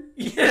dart.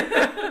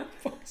 Yeah.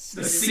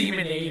 The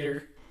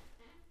semenator.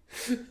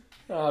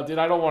 Oh, dude,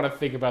 I don't want to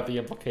think about the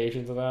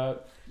implications of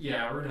that.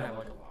 Yeah, we're gonna have a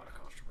lot of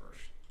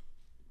controversy.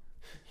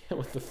 Yeah,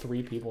 with the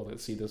 3 people that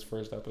see this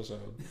first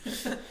episode.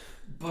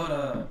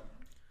 But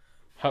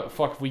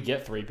we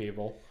get 3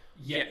 people.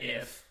 Yeah,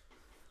 if.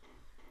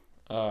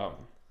 What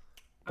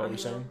were you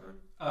saying?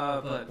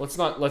 But let's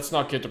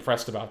not get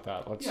depressed about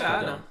that.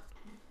 I know.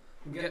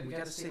 We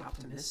got to stay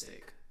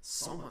optimistic.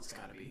 Someone's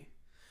got to be.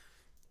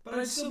 But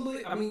I still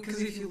believe. I mean,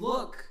 because if you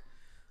look,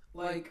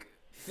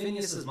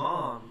 Phineas's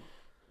mom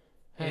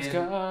has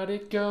got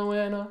it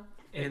going on.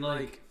 And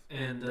I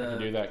can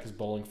do that because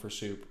Bowling for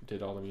Soup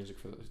did all the music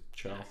for the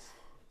show. Yes.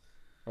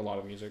 A lot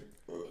of music.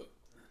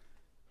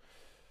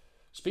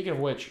 Speaking of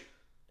which,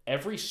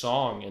 every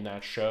song in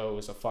that show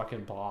is a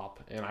fucking bop,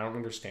 and I don't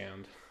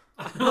understand.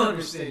 I don't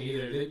understand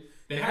either.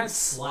 They had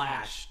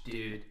Slash,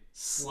 dude.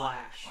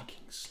 Slash.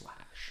 Fucking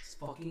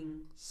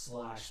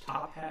Slash.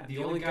 Top Hat. The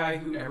only guy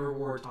who ever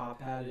wore a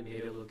top hat and made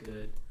it look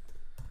good.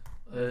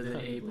 Other than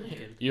Abe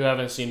Lincoln. You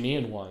haven't seen me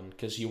in one,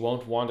 because you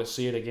won't want to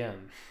see it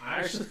again. I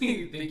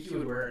actually think you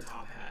would wear a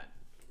top hat.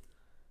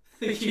 I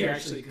think you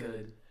actually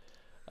could.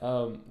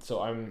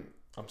 So I'm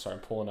sorry,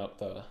 I'm pulling up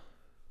the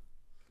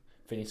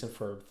Phineas and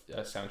Ferb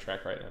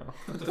soundtrack right now.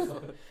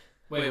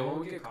 Wait,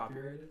 won't we get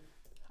copyrighted?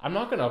 I'm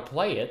not gonna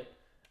play it.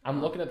 I'm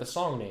looking at the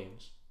song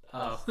names.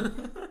 Oh.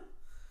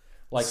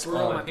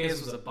 Squirrel in My Pants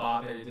was a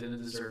bop and it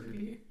didn't deserve to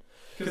be.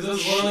 Because it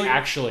was literally...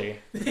 Actually.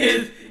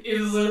 It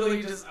was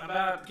literally just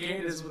about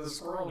Candace with a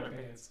squirrel in her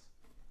pants.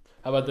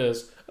 How about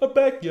this? A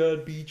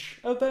backyard beach.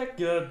 A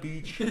backyard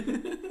beach.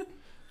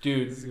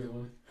 Dude, this is a good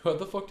one. How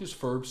the fuck does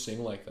Ferb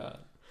sing like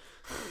that?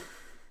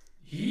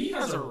 He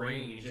has a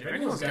range. If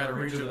anyone's got a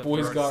range, the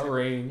boy's got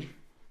range.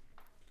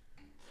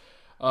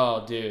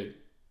 Oh, dude.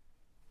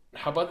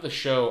 How about the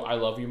show I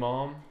Love You,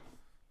 Mom?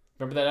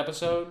 Remember that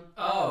episode?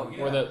 Oh,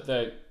 yeah. Where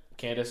the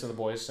Candace and the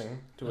boys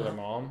sing to their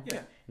mom? Yeah.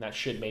 And that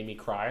shit made me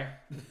cry.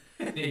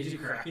 Made you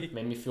cry?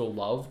 Made me feel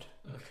loved.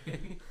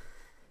 Okay.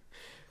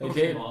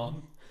 Okay,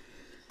 Mom.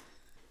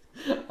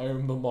 I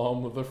am the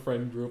mom of the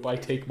friend group. I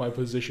take my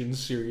position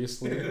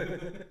seriously.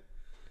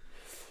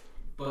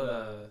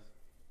 But,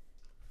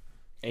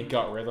 Ain't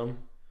Got Rhythm.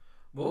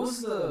 What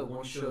was the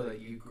one show that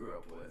you grew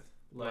up with?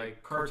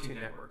 Cartoon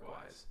Network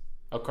wise?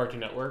 Oh, Cartoon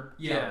Network?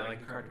 Yeah,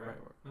 Cartoon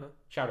Network. Huh?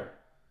 Chowder.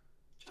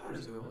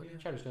 Chowder's a good one, yeah.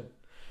 Chowder's good.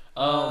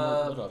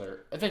 What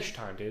other? Adventure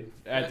Time, dude.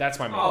 That's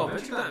my main. Oh,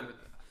 Adventure Time.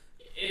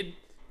 It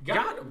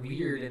got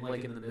weird in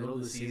the middle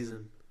of the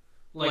season.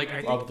 I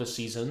think... Of the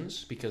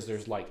seasons, because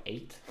there's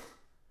 8.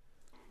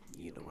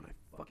 You know what I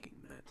fucking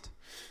meant.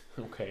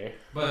 Okay.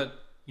 But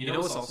you know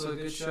what's also a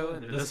good show,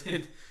 and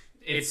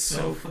it's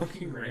so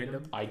fucking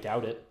random. I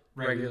doubt it.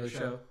 Regular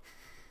show.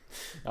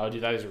 Oh,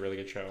 dude, that is a really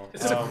good show.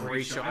 It's a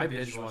great show. I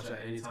binge watch that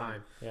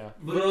anytime. Yeah.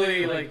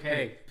 Literally, like,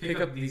 hey, pick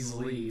up these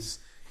leaves.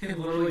 And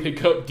literally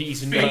Pick up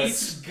these nuts.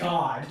 face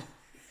God.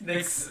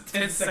 Next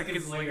 10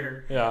 seconds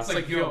later. Yeah. It's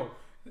like, yo,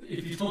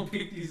 if you don't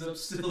pick these up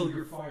still,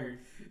 you're fired.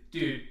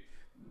 Dude,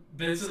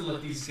 Benson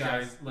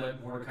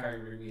let Mordecai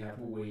and Rigby have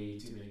way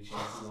too many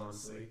chances,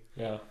 honestly.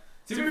 Yeah.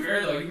 To be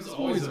fair, though, he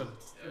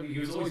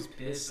was always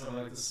pissed on,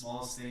 like, the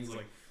smallest things.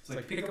 Like, it's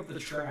like, pick up the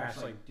trash.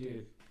 Like,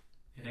 dude,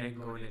 it ain't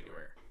going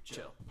anywhere.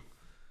 Chill.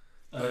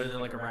 Other than,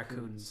 like, a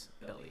raccoon's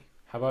belly.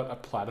 How about a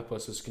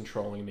platypus is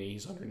controlling me?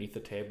 He's underneath the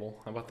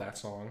table. How about that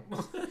song?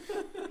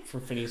 From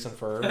Phineas and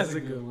Ferb. That's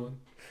a good one.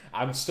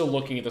 I'm still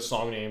looking at the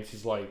song names.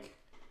 He's like,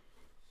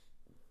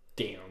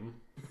 damn.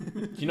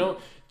 Do you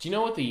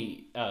know what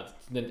the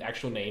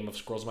actual name of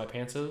Squirrels in My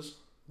Pants is?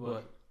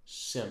 What?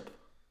 Simp.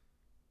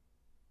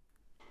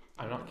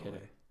 I'm not kidding.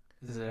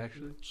 Is it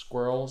actually?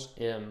 Squirrels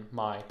in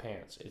My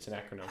Pants. It's an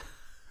acronym.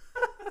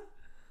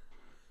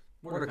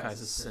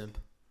 Mordecai's a simp.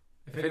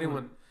 If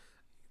anyone...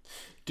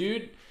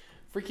 Dude,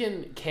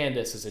 freaking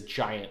Candace is a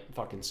giant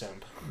fucking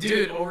simp.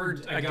 Dude,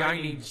 over a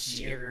guy named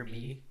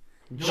Jeremy.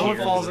 No one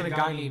falls in a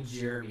guy named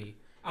Jeremy.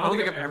 I don't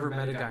think I've ever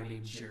met a guy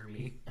named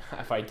Jeremy.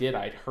 If I did,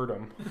 I'd hurt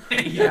him.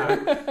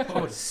 Yeah, I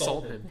would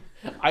assault him.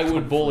 I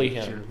would bully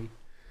him. Jeremy.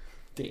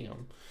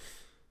 Damn.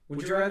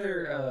 Would you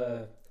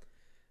rather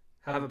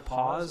have a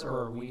pause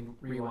or a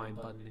rewind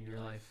button in your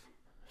life?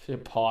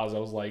 Pause. I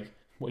was like,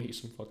 what are you,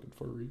 some fucking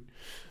furry?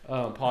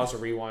 Pause or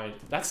rewind.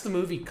 That's the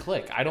movie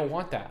Click. I don't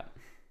want that.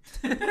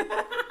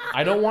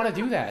 I don't want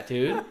to do that,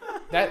 dude.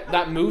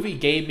 That movie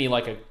gave me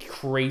like a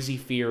crazy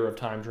fear of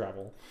time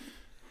travel.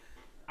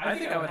 I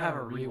think I would have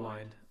a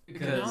rewind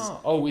because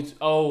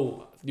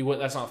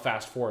that's not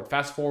fast forward.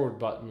 Fast forward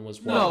button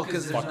was what? No,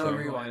 because there's no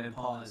rewind and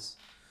pause.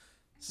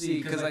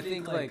 See, because I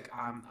think like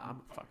I'm a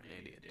fucking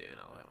idiot, dude.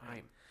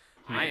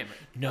 I am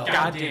a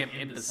goddamn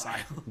imbecile.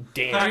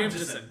 Damn, I am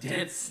just a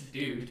dense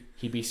dude.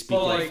 He'd be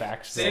speaking like,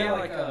 facts. Say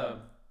like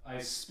I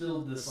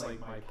spilled this like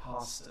my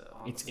pasta.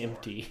 It's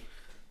empty.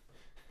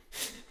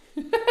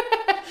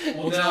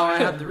 Well, now I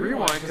have the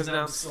rewind because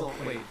now I'm still.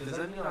 Wait, does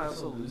that mean I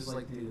also lose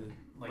like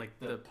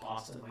the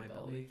pasta in my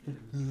belly?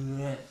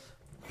 No.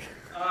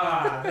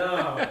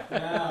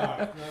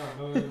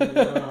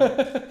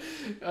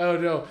 Oh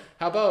no!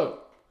 How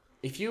about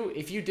if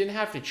you didn't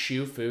have to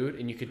chew food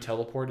and you could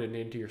teleport it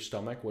into your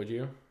stomach? Would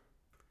you?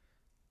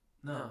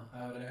 No,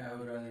 I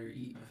would rather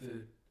eat my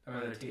food. I'd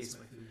rather taste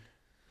my food.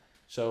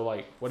 So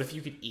like, what if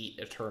you could eat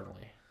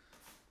eternally,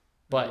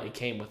 but it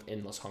came with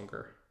endless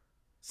hunger?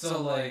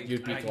 So like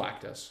you'd be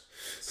Galactus.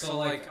 So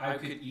like I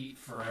could eat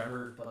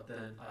forever, but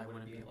then I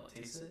wouldn't be able to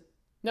taste it.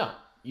 No,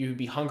 you'd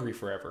be hungry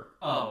forever.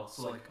 Oh,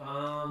 so like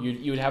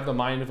you'd have the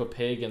mind of a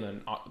pig and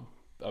then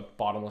a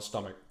bottomless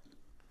stomach.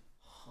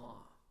 Huh.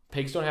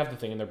 Pigs don't have the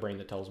thing in their brain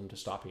that tells them to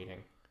stop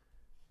eating.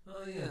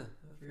 Oh yeah,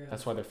 I forgot.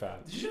 That's why they're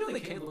fat. Did you know they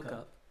can't look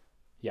up?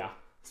 Yeah.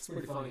 It's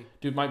pretty funny.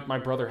 Dude, my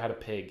brother had a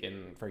pig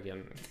in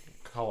friggin'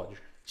 college.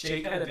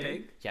 Jake had a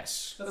pig?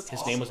 Yes. That's his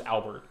awesome. name was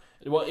Albert.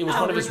 Well, it was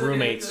one of his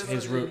roommates.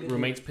 His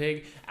roommate's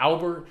pig.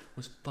 Albert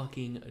was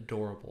fucking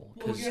adorable.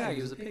 Well, yeah,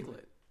 he was a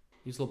piglet.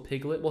 He was a little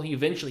piglet. Well, he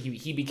eventually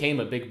he became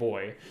a big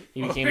boy.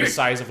 He became the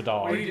size of a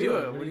dog. What do you do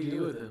with him? What do you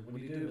do with him? What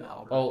do you do with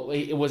Albert? Oh,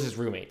 it was his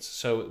roommates.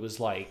 So it was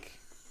like,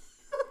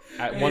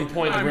 at one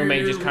point the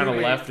roommate just kind of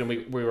left, and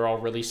we were all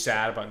really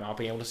sad about not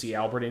being able to see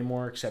Albert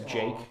anymore, except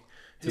Jake,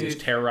 who was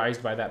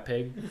terrorized by that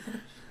pig.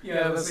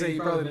 Yeah, let's say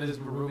you probably met his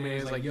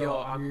roommate. It's like,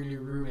 yo, I'm your new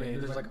roommate.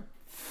 There's like a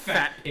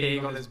fat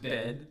pig on his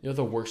bed. You know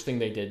the worst thing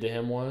they did to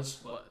him was?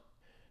 What?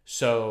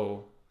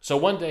 So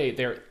one day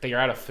they're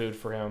out of food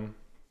for him.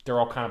 They're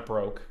all kind of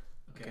broke.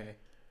 Okay.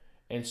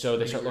 And so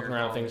they start looking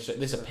around things.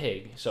 This is a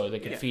pig, so they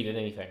can feed it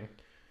anything.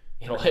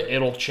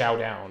 It'll chow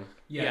down.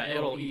 Yeah,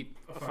 it'll eat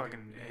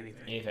fucking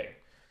anything. Anything.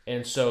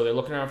 And so they're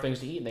looking around for things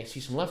to eat, and they see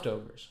some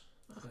leftovers.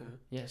 Okay.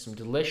 Yeah, some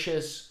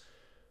delicious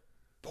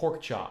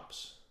pork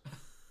chops.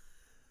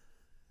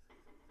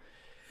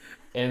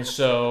 And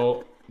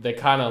so they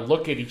kind of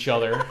look at each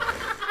other,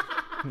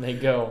 and they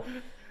go,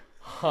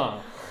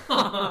 huh.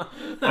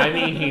 I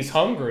mean, he's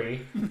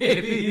hungry.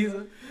 Maybe he's...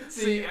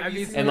 See,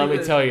 and let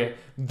me tell you,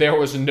 there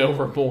was no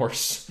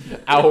remorse.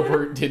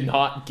 Albert did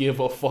not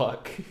give a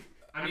fuck.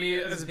 I mean,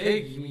 as a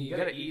pig, you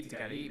gotta eat,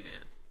 man.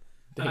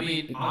 I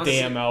mean, honestly,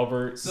 damn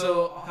Albert.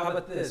 So, how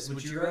about this?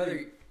 Would you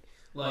rather,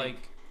 like,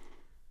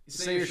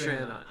 say you're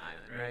stranded on an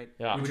island, right?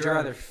 Yeah. Would you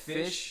rather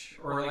fish,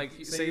 or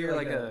like, say you're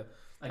like a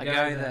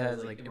guy that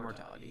has like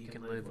immortality, he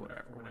can live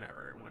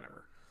whenever,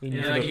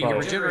 and like he can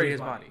regenerate his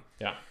body.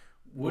 Yeah.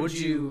 Would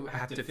you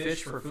have to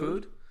fish for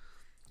food?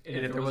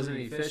 And if there wasn't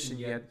any fish and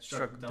you had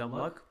struck dumb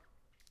luck,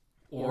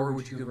 or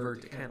would you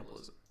convert to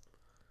cannibalism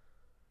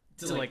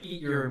to like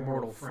eat your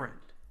immortal friend?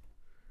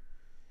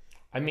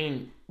 I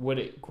mean, would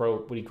he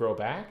grow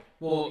back?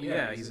 Well,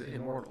 yeah, he's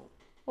immortal.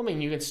 Well, I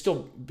mean, you can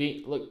still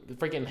be like the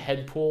freaking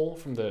Headpool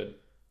from the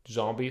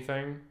zombie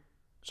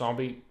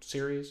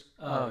series.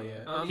 Oh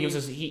yeah,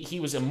 he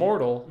was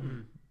immortal,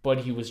 but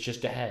he was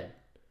just a head.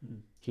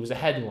 He was a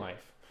head in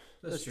life.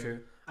 That's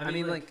true. I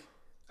mean, like,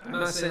 I'm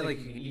not saying like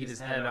you can eat his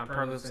head. I'm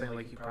probably saying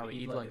like you probably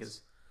eat like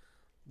his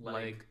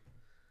leg,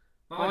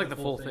 not like the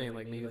full thing,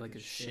 like maybe like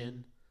his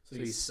shin, so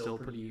he's still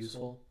pretty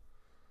useful.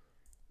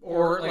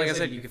 Or like I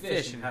said, you could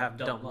fish and have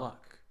dumb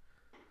luck.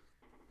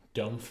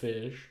 Dumb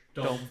fish.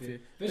 Dumb fish.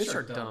 Fish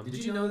are dumb.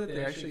 Did you know that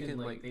they actually can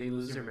like they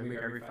lose their memory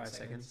every 5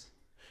 seconds?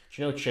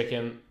 Do you know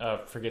chicken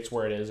forgets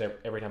where it is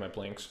every time it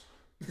blinks?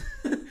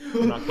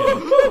 I'm not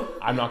kidding.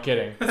 I'm not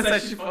kidding. That's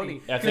actually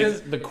funny. I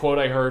think the quote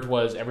I heard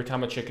was, every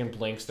time a chicken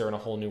blinks, they're in a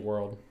whole new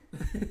world.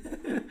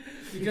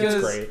 Because,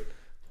 it's great.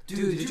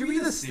 Dude, did you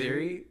read this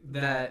theory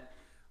that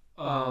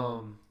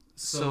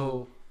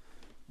so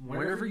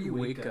whenever you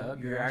wake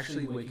up, you're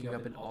actually waking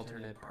up an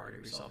alternate part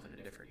of yourself in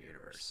a different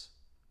universe?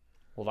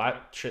 Well,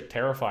 that shit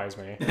terrifies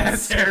me.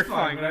 That's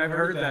terrifying. When I've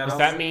heard that, does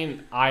that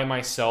mean I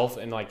myself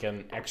am like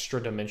an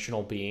extra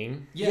dimensional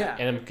being? Yeah.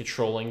 And I'm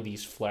controlling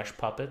these flesh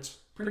puppets?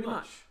 Pretty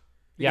much.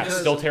 Yeah,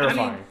 still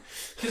terrifying.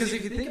 Because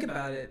if you think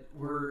about it,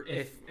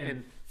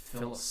 and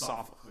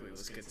philosophically,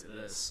 let's get to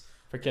this.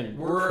 Freaking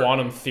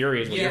quantum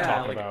theory is what you're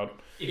talking about.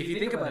 If you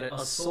think about it,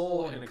 a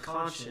soul and a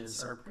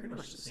conscience are pretty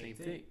much the same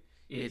thing.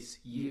 It's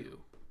you.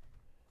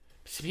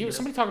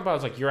 Somebody talking about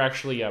it's like you're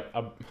actually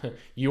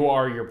you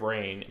are your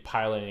brain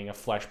piloting a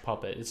flesh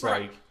puppet. It's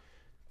right. Like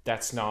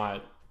that's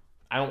not.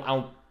 I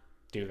don't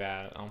do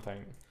that. I don't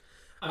think.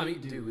 I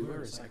mean, dude, we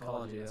were in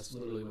psychology. That's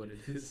literally what it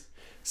is.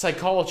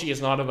 Psychology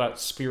is not about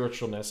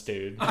spiritualness,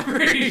 dude. I'm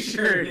pretty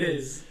sure it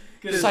is.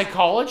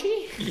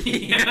 Psychology?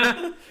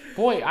 Yeah.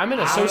 Boy, I'm in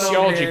a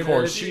sociology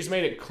course. She's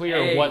made it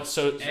clear what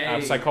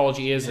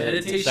psychology is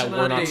and that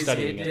we're not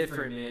studying it.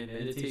 Different, man.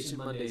 Meditation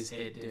Mondays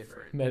hit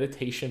different.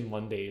 Meditation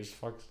Mondays,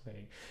 fuck's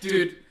sake.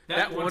 Dude,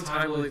 that one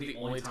time was like the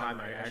only time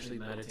I actually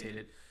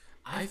meditated.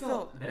 I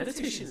felt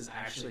meditation is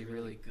actually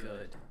really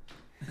good.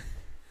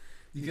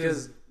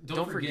 Because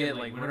don't forget,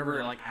 like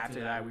whenever like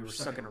after that we were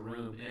stuck in a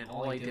room and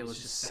all I did was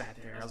just sat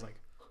there. I was like,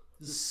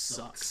 this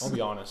sucks. I'll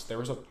be honest. There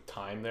was a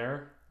time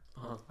there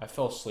I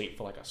fell asleep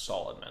for like a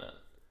solid minute.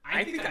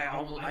 I think I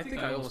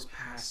almost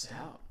passed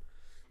out.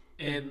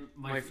 And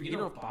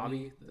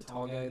Bobby, the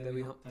tall guy that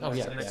we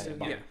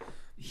yeah,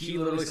 he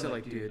literally said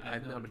like, dude,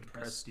 I'm a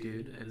depressed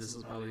dude, and this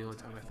is probably the only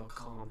time I felt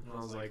calm. And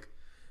I was like,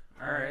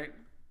 all right.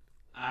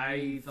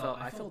 I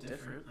felt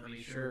different. I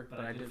mean, sure, but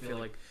I did feel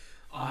like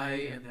I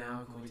am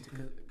now going to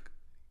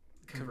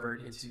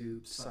convert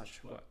into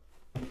such what?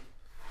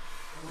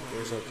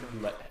 There's a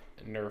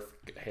Nerf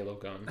Halo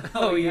gun.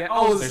 Oh yeah.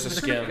 Oh, there's a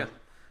skin.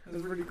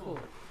 That's pretty cool.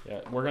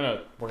 Yeah, we're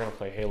gonna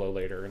play Halo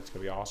later. It's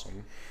gonna be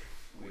awesome.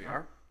 We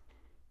are.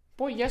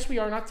 Boy, yes, we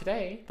are. Not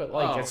today, but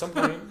like at some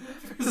point.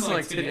 It's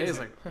like today is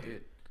like,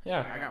 dude.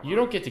 Yeah, you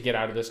don't get to get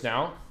out of this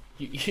now.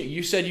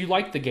 You said you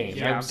liked the game.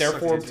 Yeah,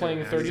 therefore, I'm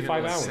playing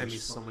 35 hours. Send me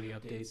so many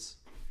updates.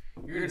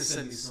 You're gonna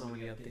send me so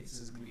many updates.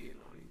 It's gonna be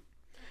annoying.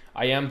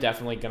 I am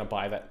definitely gonna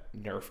buy that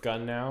Nerf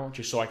gun now,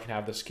 just so I can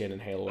have the skin in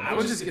Halo. I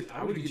would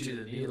get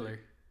you the needler.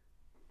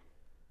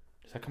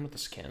 Does that come with the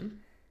skin?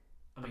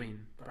 I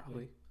mean,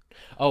 probably.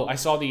 Oh, I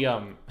saw the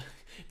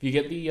if you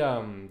get the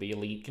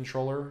Elite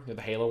controller,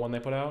 the Halo one they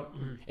put out,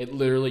 it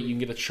literally you can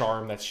get a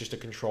charm that's just a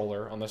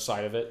controller on the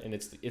side of it, and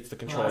it's the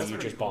controller you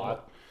just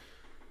bought.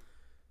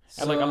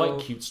 So, and I like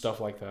cute stuff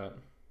like that.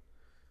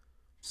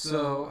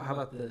 So how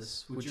about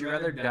this? Would you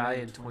rather die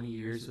in 20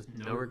 years with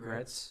no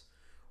regrets,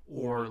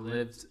 or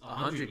lived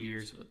 100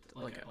 years with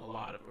like a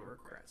lot of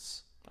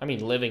regrets? I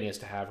mean, living is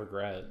to have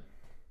regret.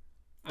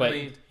 But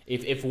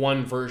if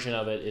one version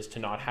of it is to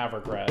not have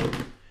regret,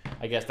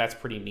 I guess that's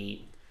pretty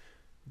neat.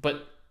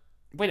 But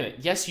wait a minute.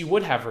 Yes, you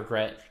would have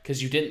regret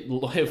because you didn't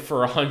live for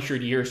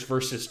 100 years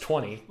versus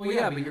 20. Well,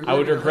 yeah, but you're I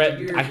would regret.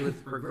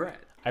 With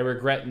regret. I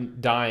regret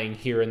dying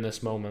here in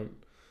this moment.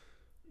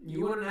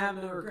 You wouldn't have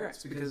no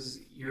regrets because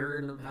you're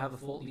gonna have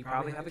you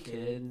probably have a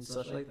kid and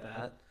such like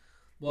that.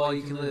 Well,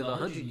 you can live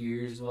 100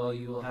 years. Well,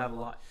 you will have a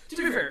lot. To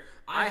be fair,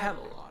 I have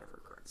a lot of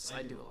regrets.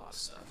 I do a lot of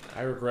stuff.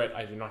 I regret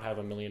I do not have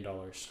 $1 million.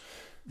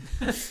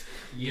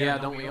 Yeah,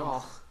 don't we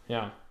all?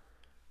 Yeah.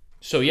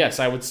 So yes,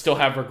 I would still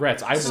have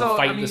regrets. I will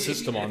fight the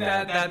system on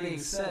that. That being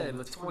said,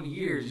 with 20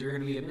 years, you're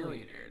going to be a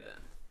millionaire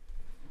then,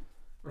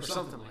 or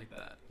something like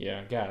that.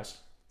 Yeah, I guess.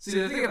 See,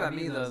 the thing about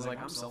me though is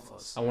like I'm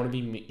selfless. I want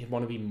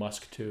to be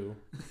Musk too.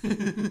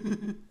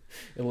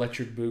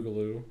 Electric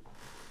Boogaloo.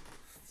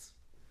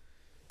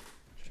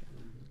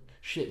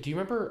 Shit, do you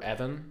remember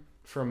Evan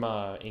from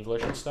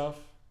English and stuff?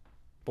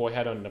 Boy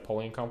had a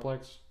Napoleon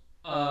complex.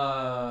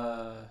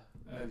 I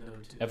have no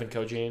idea. Evan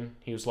Kojin.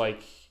 He was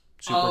like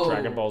Super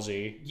Dragon Ball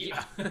Z.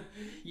 Yeah.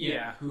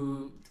 Yeah,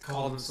 who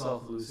called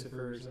himself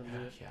Lucifer or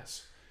something.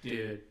 Yes.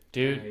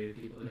 Dude. I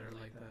hated people that are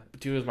like that.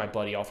 Dude was my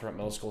buddy all throughout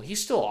middle school.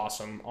 He's still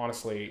awesome,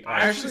 honestly.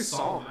 I actually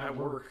saw him at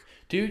work.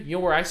 Dude, you know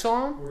where I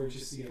saw him? Where did you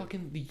see him?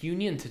 Fucking the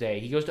Union today.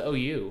 He goes to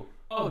OU.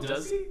 Oh,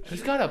 does he?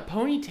 He's got a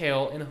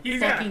ponytail and a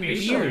fucking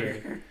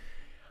beard.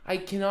 I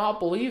cannot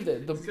believe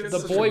that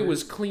the boy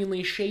was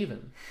cleanly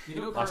shaven. You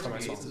know Carson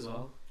Gates as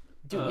well?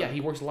 Dude, yeah, he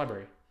works at the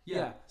library.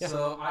 Yeah.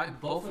 So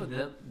both of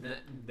them,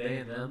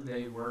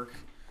 they work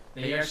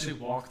they actually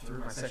walked through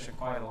my section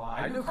quite a lot.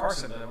 I knew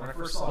Carson, but when I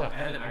first saw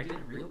Ed, I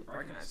didn't really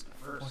recognize him at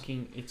first.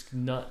 Fucking, it's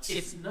nuts.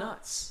 It's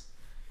nuts.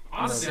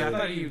 Honestly, I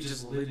thought he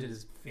just lived in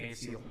his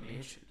fancy old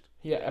mansion.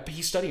 Yeah, but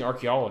he's studying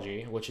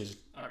archaeology, which is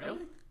really?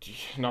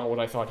 not what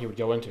I thought he would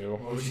go into.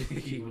 What would you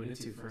think he went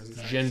into for his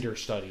Gender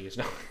studies.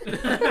 No.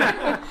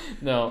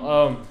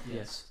 No.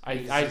 Yes.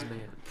 I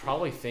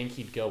probably think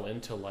he'd go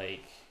into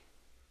like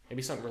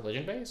maybe something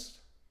religion based.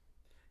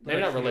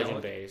 Maybe not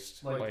religion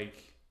based. Like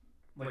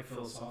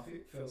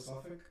philosophic.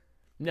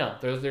 No,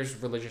 there's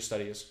religious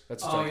studies.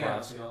 That's its own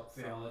class.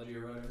 Theology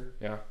or whatever.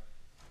 Yeah.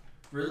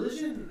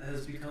 Religion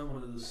has become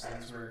one of those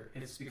things where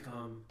it's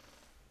become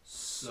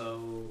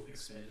so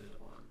expanded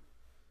upon.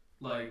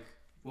 Like,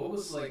 what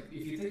was if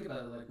you think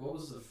about it, what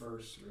was the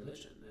first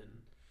religion? And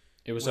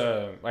it was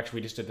actually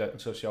we just did that in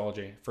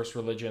sociology. First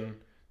religion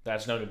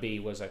that's known to be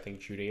was I think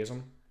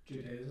Judaism.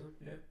 Judaism,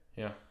 yeah.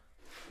 Yeah.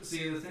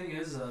 See, the thing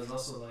is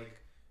also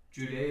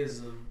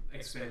Judaism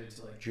expanded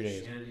to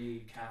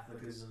Christianity,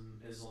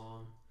 Catholicism,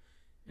 Islam,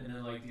 and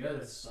then the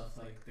other stuff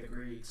like the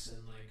Greeks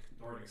and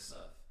Nordic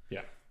stuff.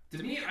 Yeah. To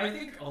me, I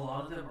think a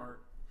lot of them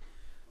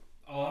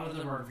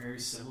are very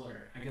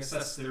similar. I guess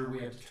that's their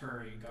way of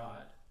deterring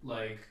God.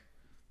 Like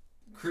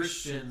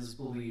Christians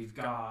believe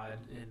God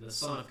in the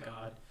Son of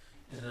God,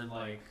 and then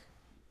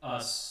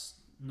us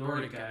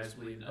Nordic guys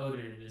believe in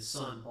Odin and his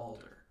son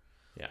Balder.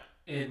 Yeah.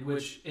 In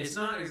which it's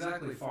not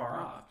exactly far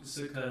off,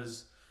 just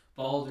because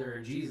Balder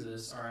and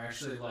Jesus are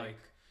actually like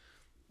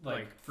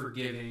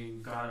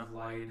forgiving, God of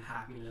light and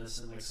happiness,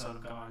 and Son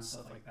of God and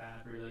stuff like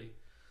that. Really.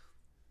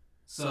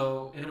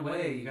 So in a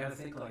way, you got to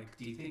think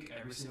do you think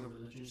every single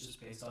religion is just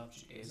based off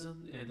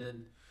Judaism, and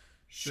then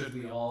should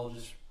we all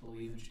just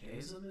believe in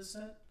Judaism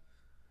instead?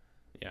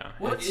 Yeah.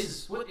 What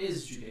is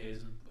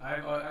Judaism?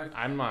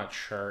 I'm not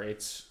sure.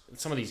 It's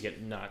some of these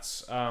get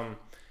nuts. I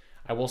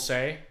will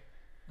say,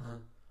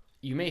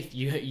 you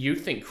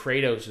think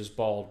Kratos is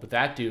bald, but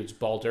that dude's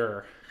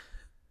balder.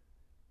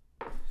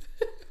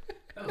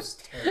 That was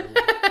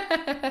terrible.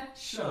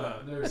 Shut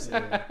up. Never say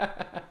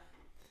that.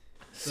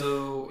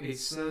 So it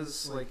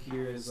says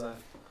here is that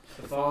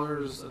the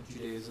followers of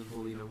Judaism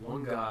believe in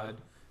one God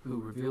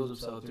who revealed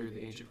himself through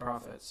the ancient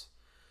prophets.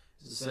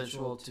 It's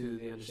essential to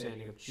the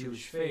understanding of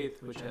Jewish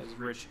faith, which has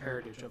rich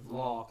heritage of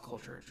law,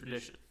 culture, and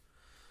tradition.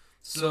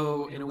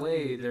 So in a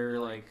way, they're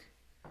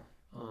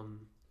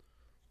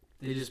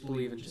they just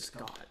believe in just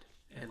God,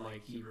 and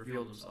he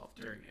revealed himself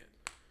during it.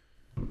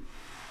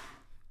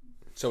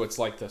 So it's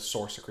like the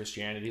source of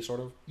Christianity,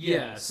 sort of?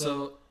 Yeah,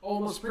 so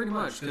almost pretty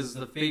much, because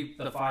the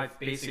 5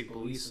 basic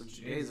beliefs of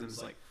Judaism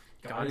is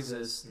God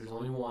exists, there's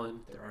only one,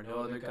 there are no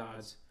other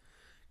gods.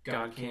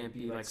 God can't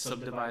be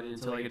subdivided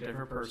into a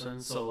different person,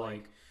 so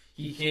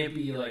he can't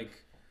be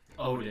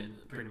Odin,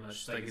 pretty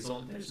much. There's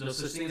no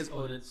such thing as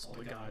Odin, it's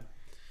only God.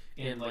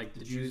 And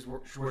the Jews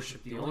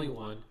worship the only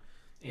one,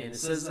 and it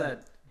says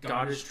that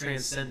God is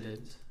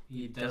transcendent,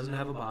 he doesn't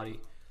have a body,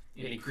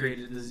 and he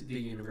created the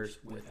universe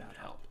without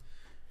help.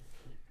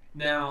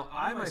 Now,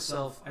 I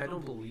myself, I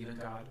don't believe in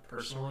God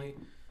personally,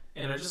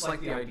 and I just like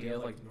the idea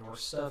of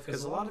Norse stuff,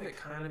 because a lot of it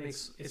kind of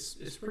makes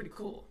it's pretty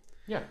cool.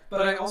 Yeah.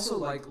 But I also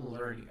like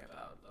learning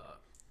about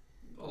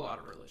a lot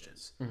of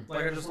religions.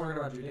 I just learned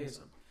about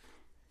Judaism.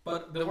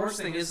 But the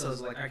worst thing is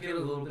I get a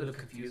little bit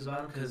confused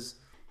about them, because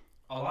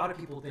a lot of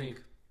people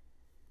think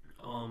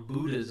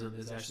Buddhism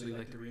is actually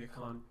the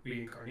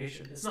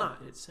reincarnation. It's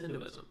not. It's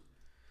Hinduism.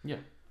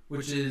 Yeah.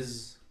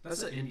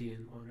 That's an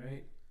Indian one,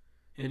 right?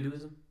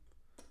 Hinduism?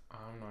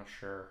 I'm not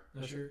sure.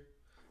 Not sure?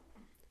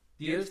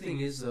 The other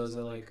thing is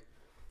that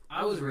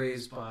I was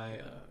raised by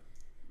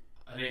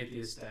an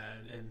atheist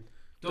dad, and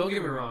don't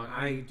get me wrong,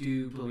 I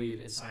do believe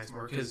in science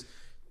more, because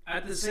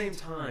at the same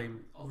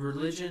time,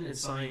 religion and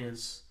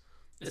science,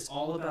 it's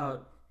all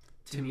about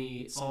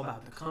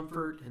the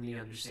comfort and the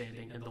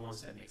understanding and the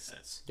ones that make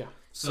sense. Yeah.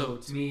 So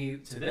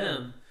to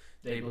them,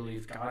 they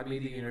believe God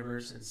made the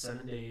universe in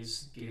 7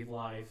 days, gave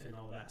life, and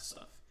all that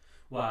stuff.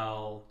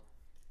 While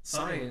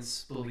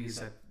science believes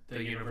that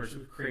the universe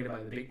was created by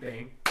the Big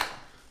Bang,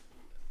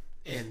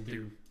 and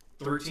through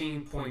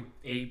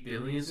 13.8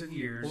 billions of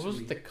years. What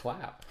was the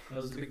clap?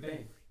 That was the Big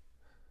Bang.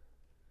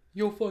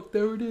 Yo, fuck,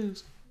 there it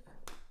is.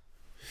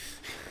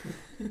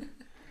 Did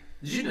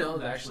you know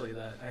that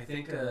I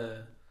think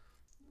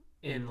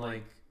in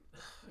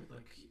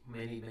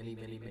many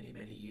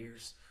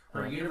years,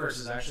 our universe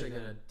is actually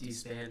going to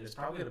disband. It's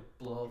probably going to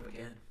blow up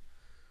again.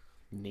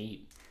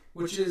 Neat.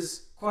 Which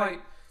is quite.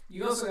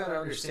 You also got to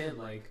understand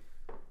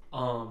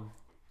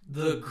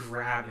the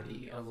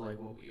gravity of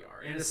what we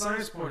are in a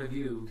science point of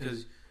view,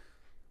 because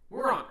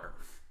we're on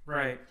Earth,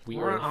 right?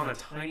 We're on a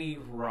tiny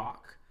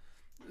rock,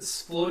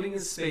 floating in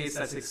space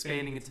that's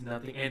expanding into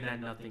nothing, and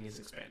that nothing is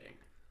expanding.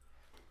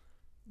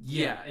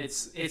 Yeah,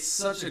 it's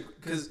such a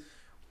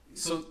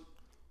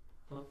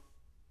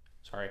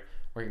Sorry,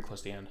 we're getting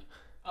close to the end.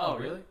 Oh,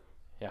 really?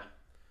 Yeah.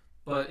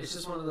 But it's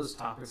just one of those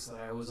topics that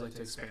I always like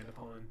to expand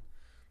upon,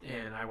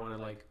 and I want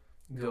to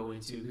go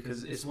into,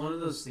 because it's one of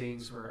those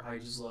things where I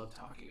just love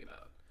talking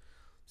about.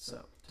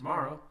 So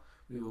tomorrow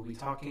we will be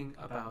talking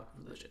about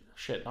religion.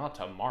 Shit, not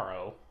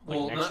tomorrow.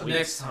 Well,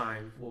 next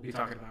time we'll be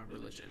talking about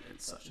religion and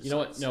such. You know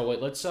what? No,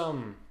 wait. Let's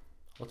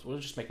we'll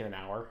just make it an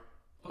hour.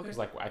 Okay.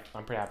 Because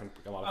I'm pretty having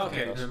a lot of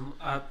fun with this.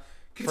 Then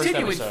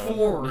continuing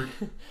forward.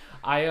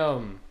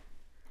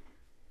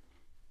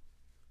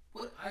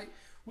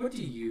 What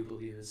do you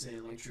believe in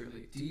saying, like,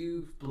 truly? Do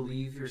you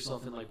believe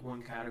yourself in, like,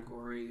 one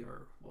category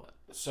or what?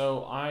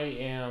 So I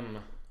am,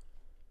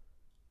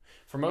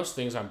 for most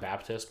things, I'm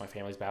Baptist. My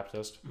family's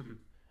Baptist. Mm-hmm.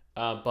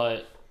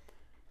 But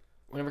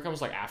whenever it comes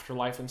to, like,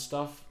 afterlife and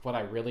stuff, what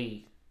I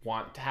really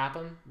want to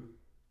happen,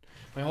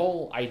 my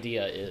whole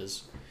idea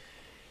is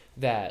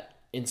that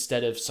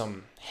instead of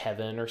some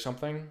heaven or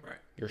something, right,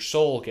 your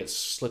soul gets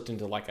slipped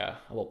into, like, a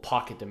little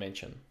pocket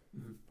dimension.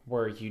 Mm-hmm.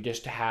 Where you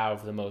just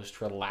have the most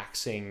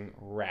relaxing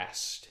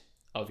rest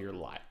of your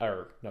life,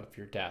 or no, of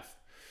your death.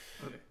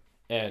 Okay.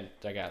 And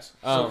I guess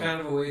so, kind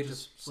of a way of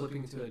just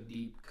slipping into a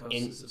deep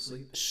consciousness of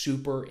sleep.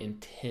 Super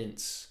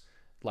intense,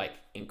 like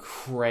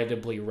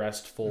incredibly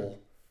restful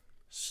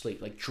sleep,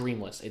 like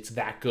dreamless. It's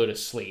that good a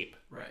sleep.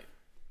 Right.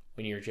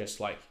 When you're just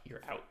like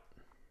you're out.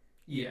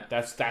 Yeah.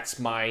 That's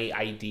my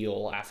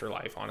ideal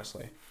afterlife,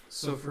 honestly.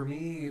 So for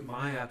me,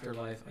 my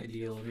afterlife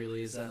ideal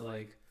really is that,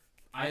 like,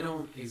 I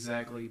don't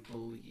exactly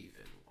believe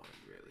in one,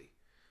 really.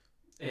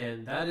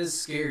 And that is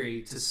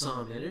scary to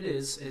some, and it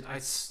is. It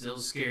still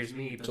scares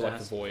me. But so, like,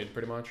 the void,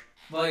 pretty much?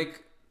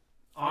 Like,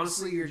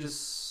 honestly, you're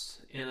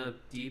just in a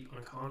deep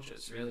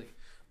unconscious, really.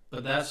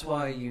 But that's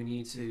why you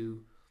need to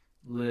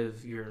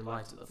live your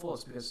life to the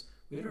fullest, because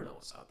we don't know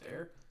what's out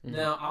there. Mm-hmm.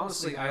 Now,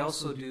 honestly, I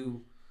also do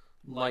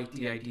like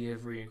the idea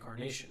of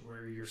reincarnation,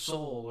 where your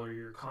soul or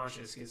your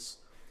conscious gets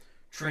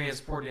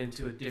transported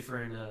into a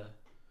different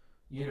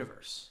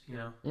universe, you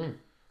know,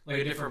 like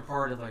a different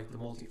part of, like, the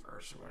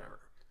multiverse or whatever.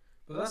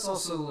 But that's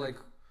also, like,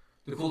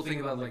 the cool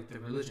thing about, like, the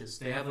religions.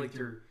 They have, like,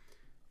 their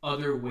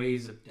other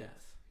ways of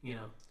death, you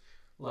know,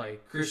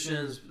 like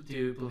Christians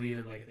do believe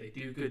in, like, they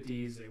do good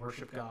deeds, they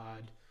worship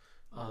God,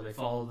 they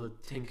follow the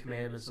 10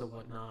 Commandments and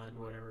whatnot and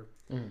whatever,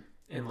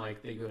 and,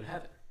 like, they go to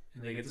heaven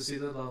and they get to see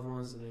their loved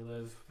ones and they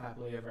live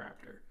happily ever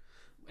after.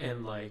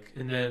 And, like,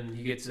 and then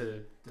you get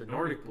to the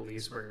Nordic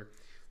beliefs, where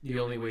the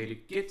only way to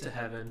get to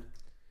heaven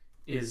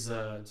is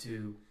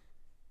to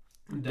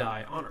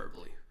die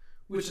honorably,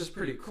 which is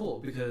pretty cool,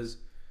 because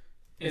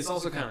it's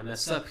also kind of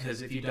messed up,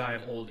 because if you die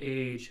of old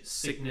age,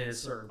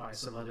 sickness, or by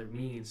some other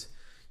means,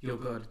 you'll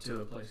go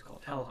to a place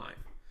called Helheim.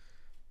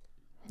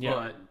 Yeah.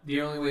 But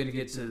the only way to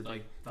get to,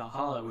 like,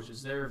 Valhalla, which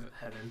is their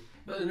heaven,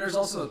 and there's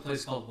also a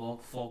place called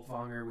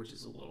Folkvanger, which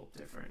is a little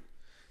different,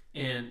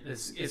 and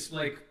it's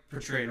like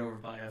portrayed over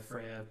by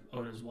Freya,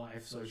 Odin's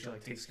wife, so she,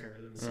 like, takes care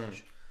of them and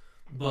such.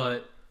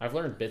 But I've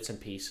learned bits and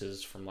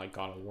pieces from, like,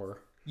 God of War.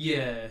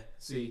 Yeah,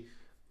 see,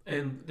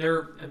 and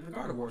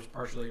God of War is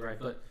partially right,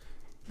 but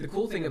the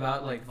cool thing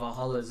about, like,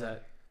 Valhalla is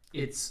that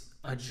it's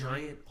a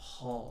giant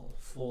hall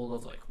full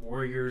of, like,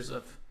 warriors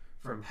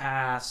from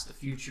past, the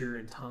future,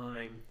 and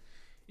time.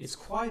 It's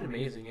quite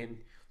amazing, and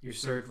you're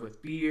served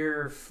with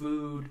beer,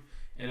 food,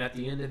 and at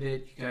the end of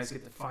it, you guys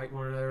get to fight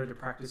one another to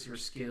practice your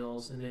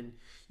skills, and then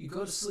you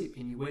go to sleep,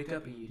 and you wake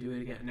up, and you do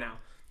it again. Now,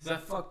 is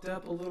that fucked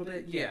up a little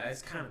bit? Yeah,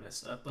 it's kind of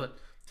messed up, but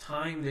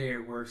time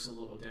there works a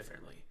little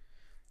differently,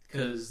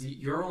 because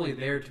you're only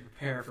there to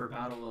prepare for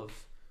Battle of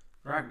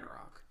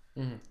Ragnarok.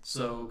 Mm-hmm.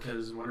 So,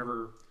 because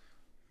whenever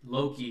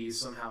Loki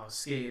somehow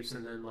escapes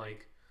and then,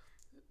 like,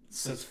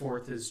 sets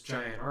forth his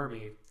giant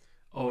army,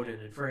 Odin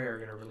and Freyr are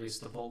going to release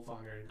the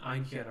Volkvanger and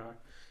Einherjar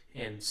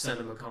and send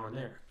him a con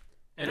there.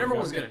 And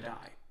everyone's going to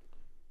die.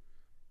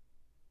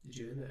 Did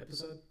you end the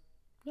episode?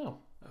 No.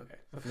 Okay.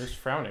 I'm just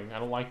frowning. I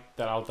don't like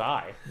that I'll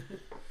die.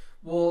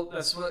 Well,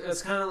 that's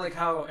kind of like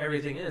how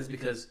everything is,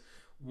 because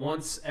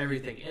once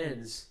everything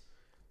ends,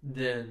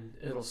 then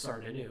it'll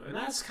start anew. And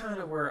that's kind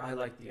of where I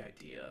like the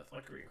idea of,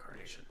 like,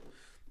 reincarnation.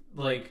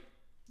 Like,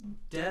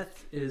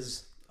 death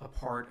is a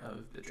part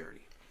of the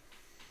journey.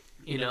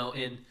 You know,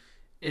 and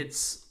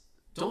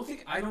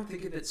I don't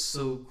think of it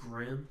so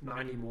grim, not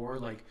anymore.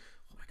 Like,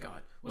 oh my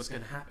God, what's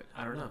going to happen?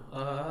 I don't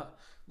know.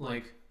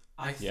 Like,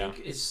 I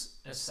think it's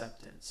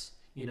acceptance.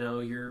 You know,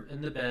 you're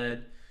in the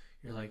bed,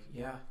 you're like,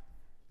 yeah,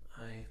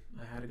 I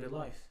had a good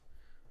life.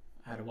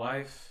 I had a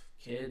wife,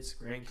 kids,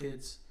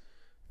 grandkids.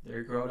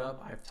 They're grown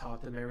up. I've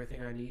taught them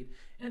everything I need.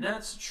 And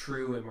that's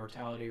true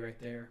immortality right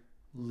there.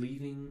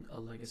 Leaving a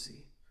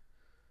legacy.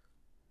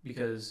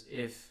 Because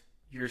if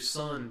your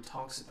son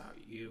talks about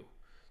you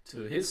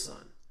to his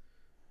son,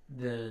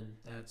 then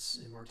that's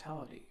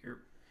immortality.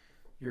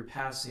 You're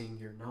passing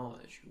your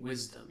knowledge,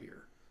 wisdom,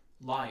 your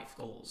life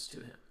goals to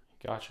him.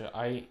 Gotcha.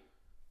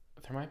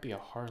 There might be a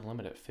hard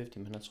limit at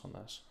 50 minutes on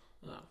this.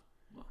 Oh,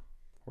 well.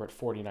 We're at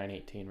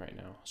 49:18 right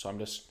now. So I'm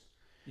just...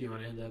 You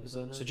want to end the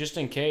episode now? So just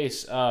in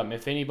case,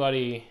 if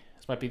anybody...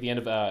 This might be the end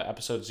of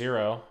episode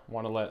 0. I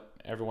want to let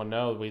everyone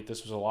know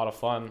this was a lot of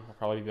fun. We'll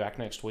probably be back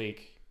next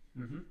week.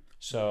 Mm-hmm.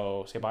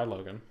 So say bye,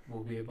 Logan.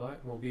 We'll be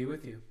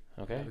with you.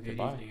 Okay, Have a good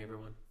goodbye. evening,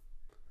 everyone.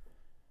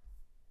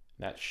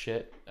 That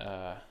shit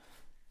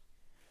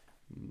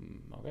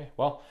Okay.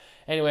 Well,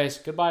 anyways,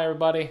 goodbye,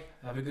 everybody.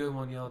 Have a good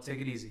one, y'all. Take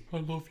it easy. I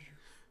love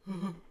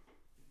you.